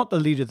I'm not the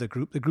leader of the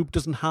group. The group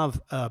doesn't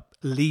have a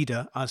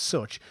leader as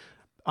such.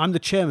 I'm the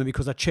chairman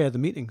because I chair the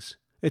meetings.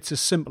 It's as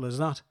simple as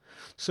that.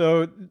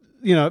 So,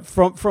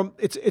 from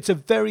it's a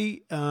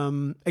very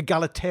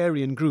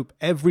egalitarian group.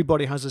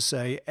 Everybody has a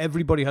say.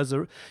 Everybody has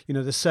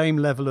the same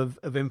level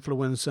of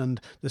influence and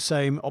the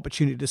same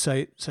opportunity to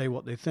say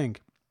what they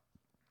think.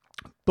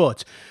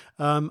 But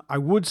I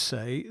would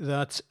say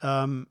that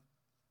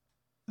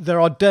there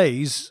are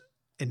days,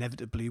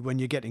 inevitably, when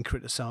you're getting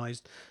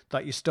criticised,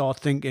 that you start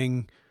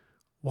thinking,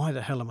 why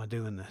the hell am I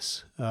doing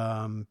this?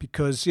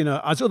 Because,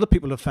 as other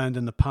people have found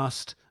in the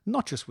past,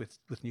 not just with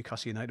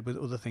Newcastle United, but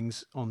other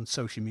things on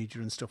social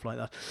media and stuff like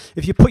that,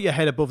 if you put your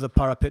head above the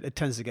parapet, it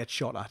tends to get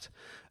shot at.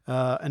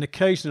 And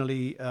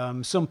occasionally,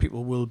 some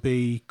people will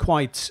be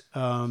quite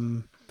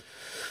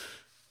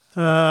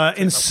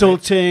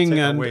insulting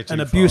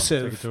and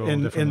abusive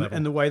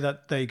in the way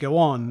that they go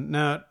on.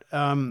 Now,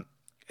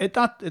 at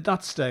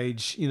that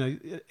stage,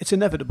 it's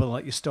inevitable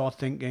that you start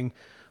thinking,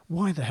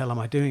 why the hell am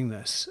I doing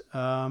this?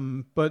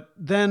 But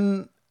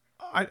then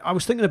I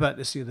was thinking about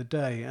this the other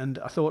day, and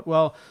I thought,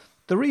 well,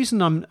 the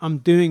reason I'm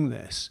doing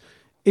this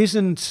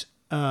isn't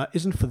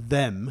for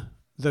them,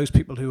 those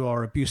people who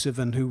are abusive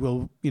and who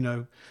will,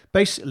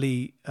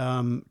 basically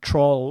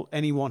troll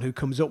anyone who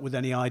comes up with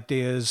any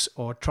ideas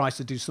or tries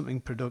to do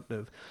something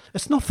productive.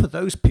 It's not for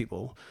those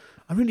people.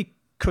 I really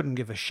couldn't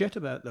give a shit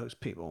about those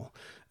people.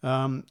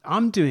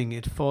 I'm doing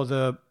it for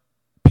the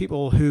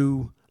people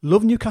who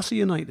love Newcastle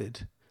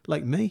United,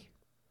 like me.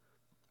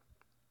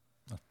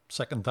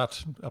 Second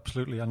that,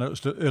 absolutely. I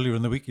noticed earlier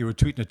in the week you were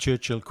tweeting a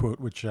Churchill quote,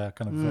 which I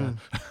kind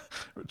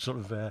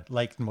of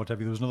liked and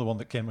whatever. There was another one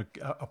that came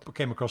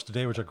across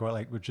today, which I quite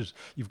like, which is,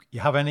 you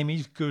have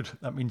enemies, good.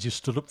 That means you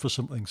stood up for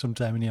something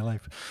sometime in your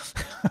life.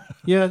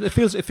 Yeah, it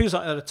feels like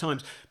that at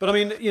times. But I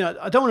mean,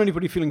 I don't want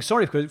anybody feeling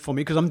sorry for me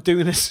because I'm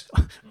doing this,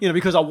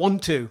 because I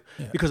want to,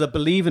 because I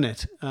believe in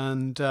it.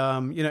 And,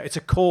 it's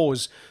a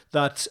cause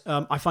that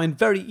I find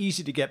very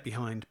easy to get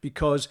behind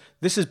because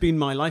this has been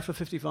my life for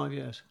 55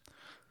 years.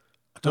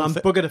 And I'm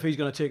buggered if he's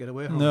going to take it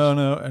away from us.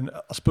 No, and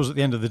I suppose at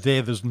the end of the day,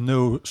 there's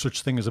no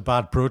such thing as a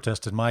bad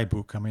protest in my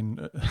book. I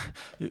mean,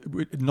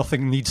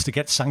 nothing needs to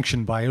get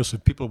sanctioned by us.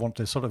 If people want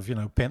to sort of,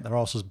 paint their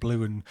arses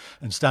blue and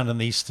stand in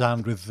the East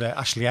Stand with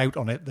Ashley out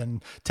on it,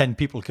 then 10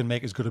 people can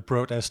make as good a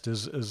protest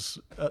as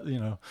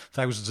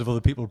thousands of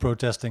other people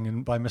protesting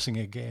and by missing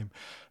a game.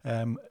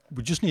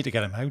 We just need to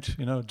get him out.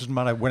 It doesn't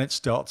matter when it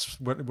starts.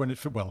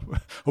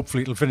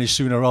 Hopefully it'll finish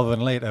sooner rather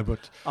than later.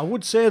 But I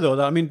would say though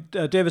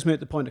that Davis made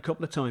the point a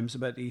couple of times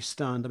about the East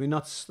Stand. I mean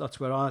that's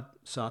where I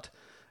sat,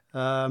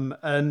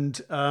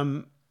 and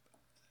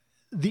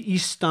the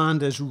East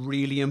Stand is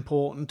really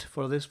important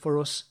for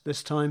us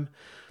this time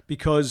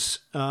because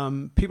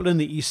people in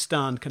the East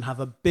Stand can have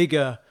a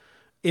bigger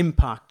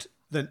impact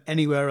than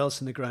anywhere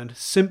else in the ground,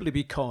 simply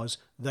because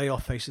they are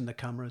facing the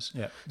cameras.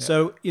 Yeah.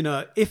 So,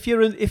 if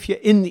you're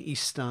in the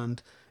East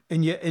Stand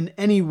and you're in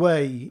any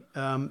way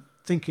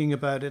thinking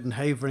about it and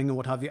havering and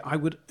what have you, I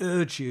would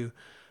urge you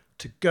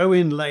to go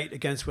in late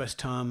against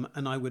West Ham,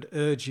 and I would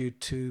urge you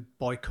to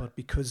boycott,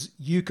 because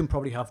you can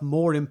probably have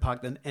more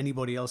impact than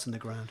anybody else in the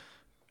ground.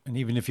 And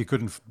even if you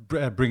couldn't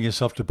bring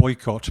yourself to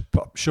boycott,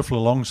 shuffle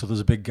along so there's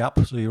a big gap,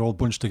 so you're all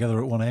bunched together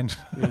at one end.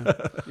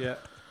 Yeah.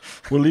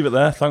 We'll leave it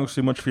there. Thanks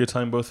so much for your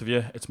time, both of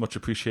you. It's much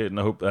appreciated, and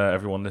I hope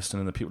everyone listening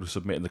and the people who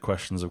submitted the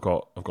questions have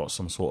got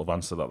some sort of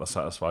answer that they're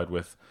satisfied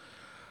with.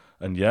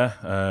 And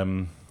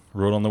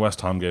roll on the West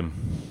Ham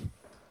game.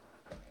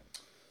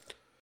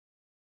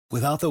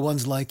 Without the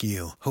ones like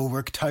you, who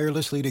work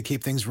tirelessly to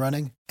keep things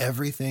running,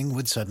 everything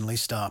would suddenly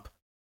stop.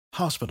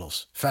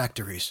 Hospitals,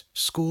 factories,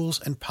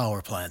 schools, and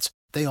power plants,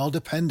 they all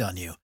depend on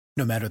you.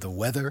 No matter the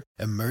weather,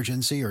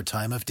 emergency, or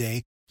time of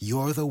day,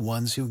 you're the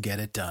ones who get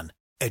it done.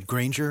 At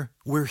Grainger,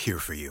 we're here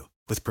for you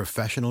with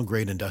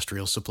professional-grade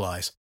industrial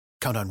supplies.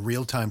 Count on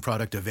real-time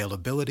product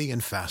availability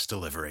and fast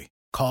delivery.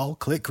 Call,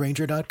 click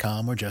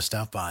Grainger.com, or just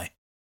stop by.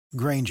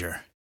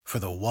 Grainger, for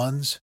the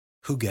ones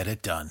who get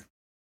it done.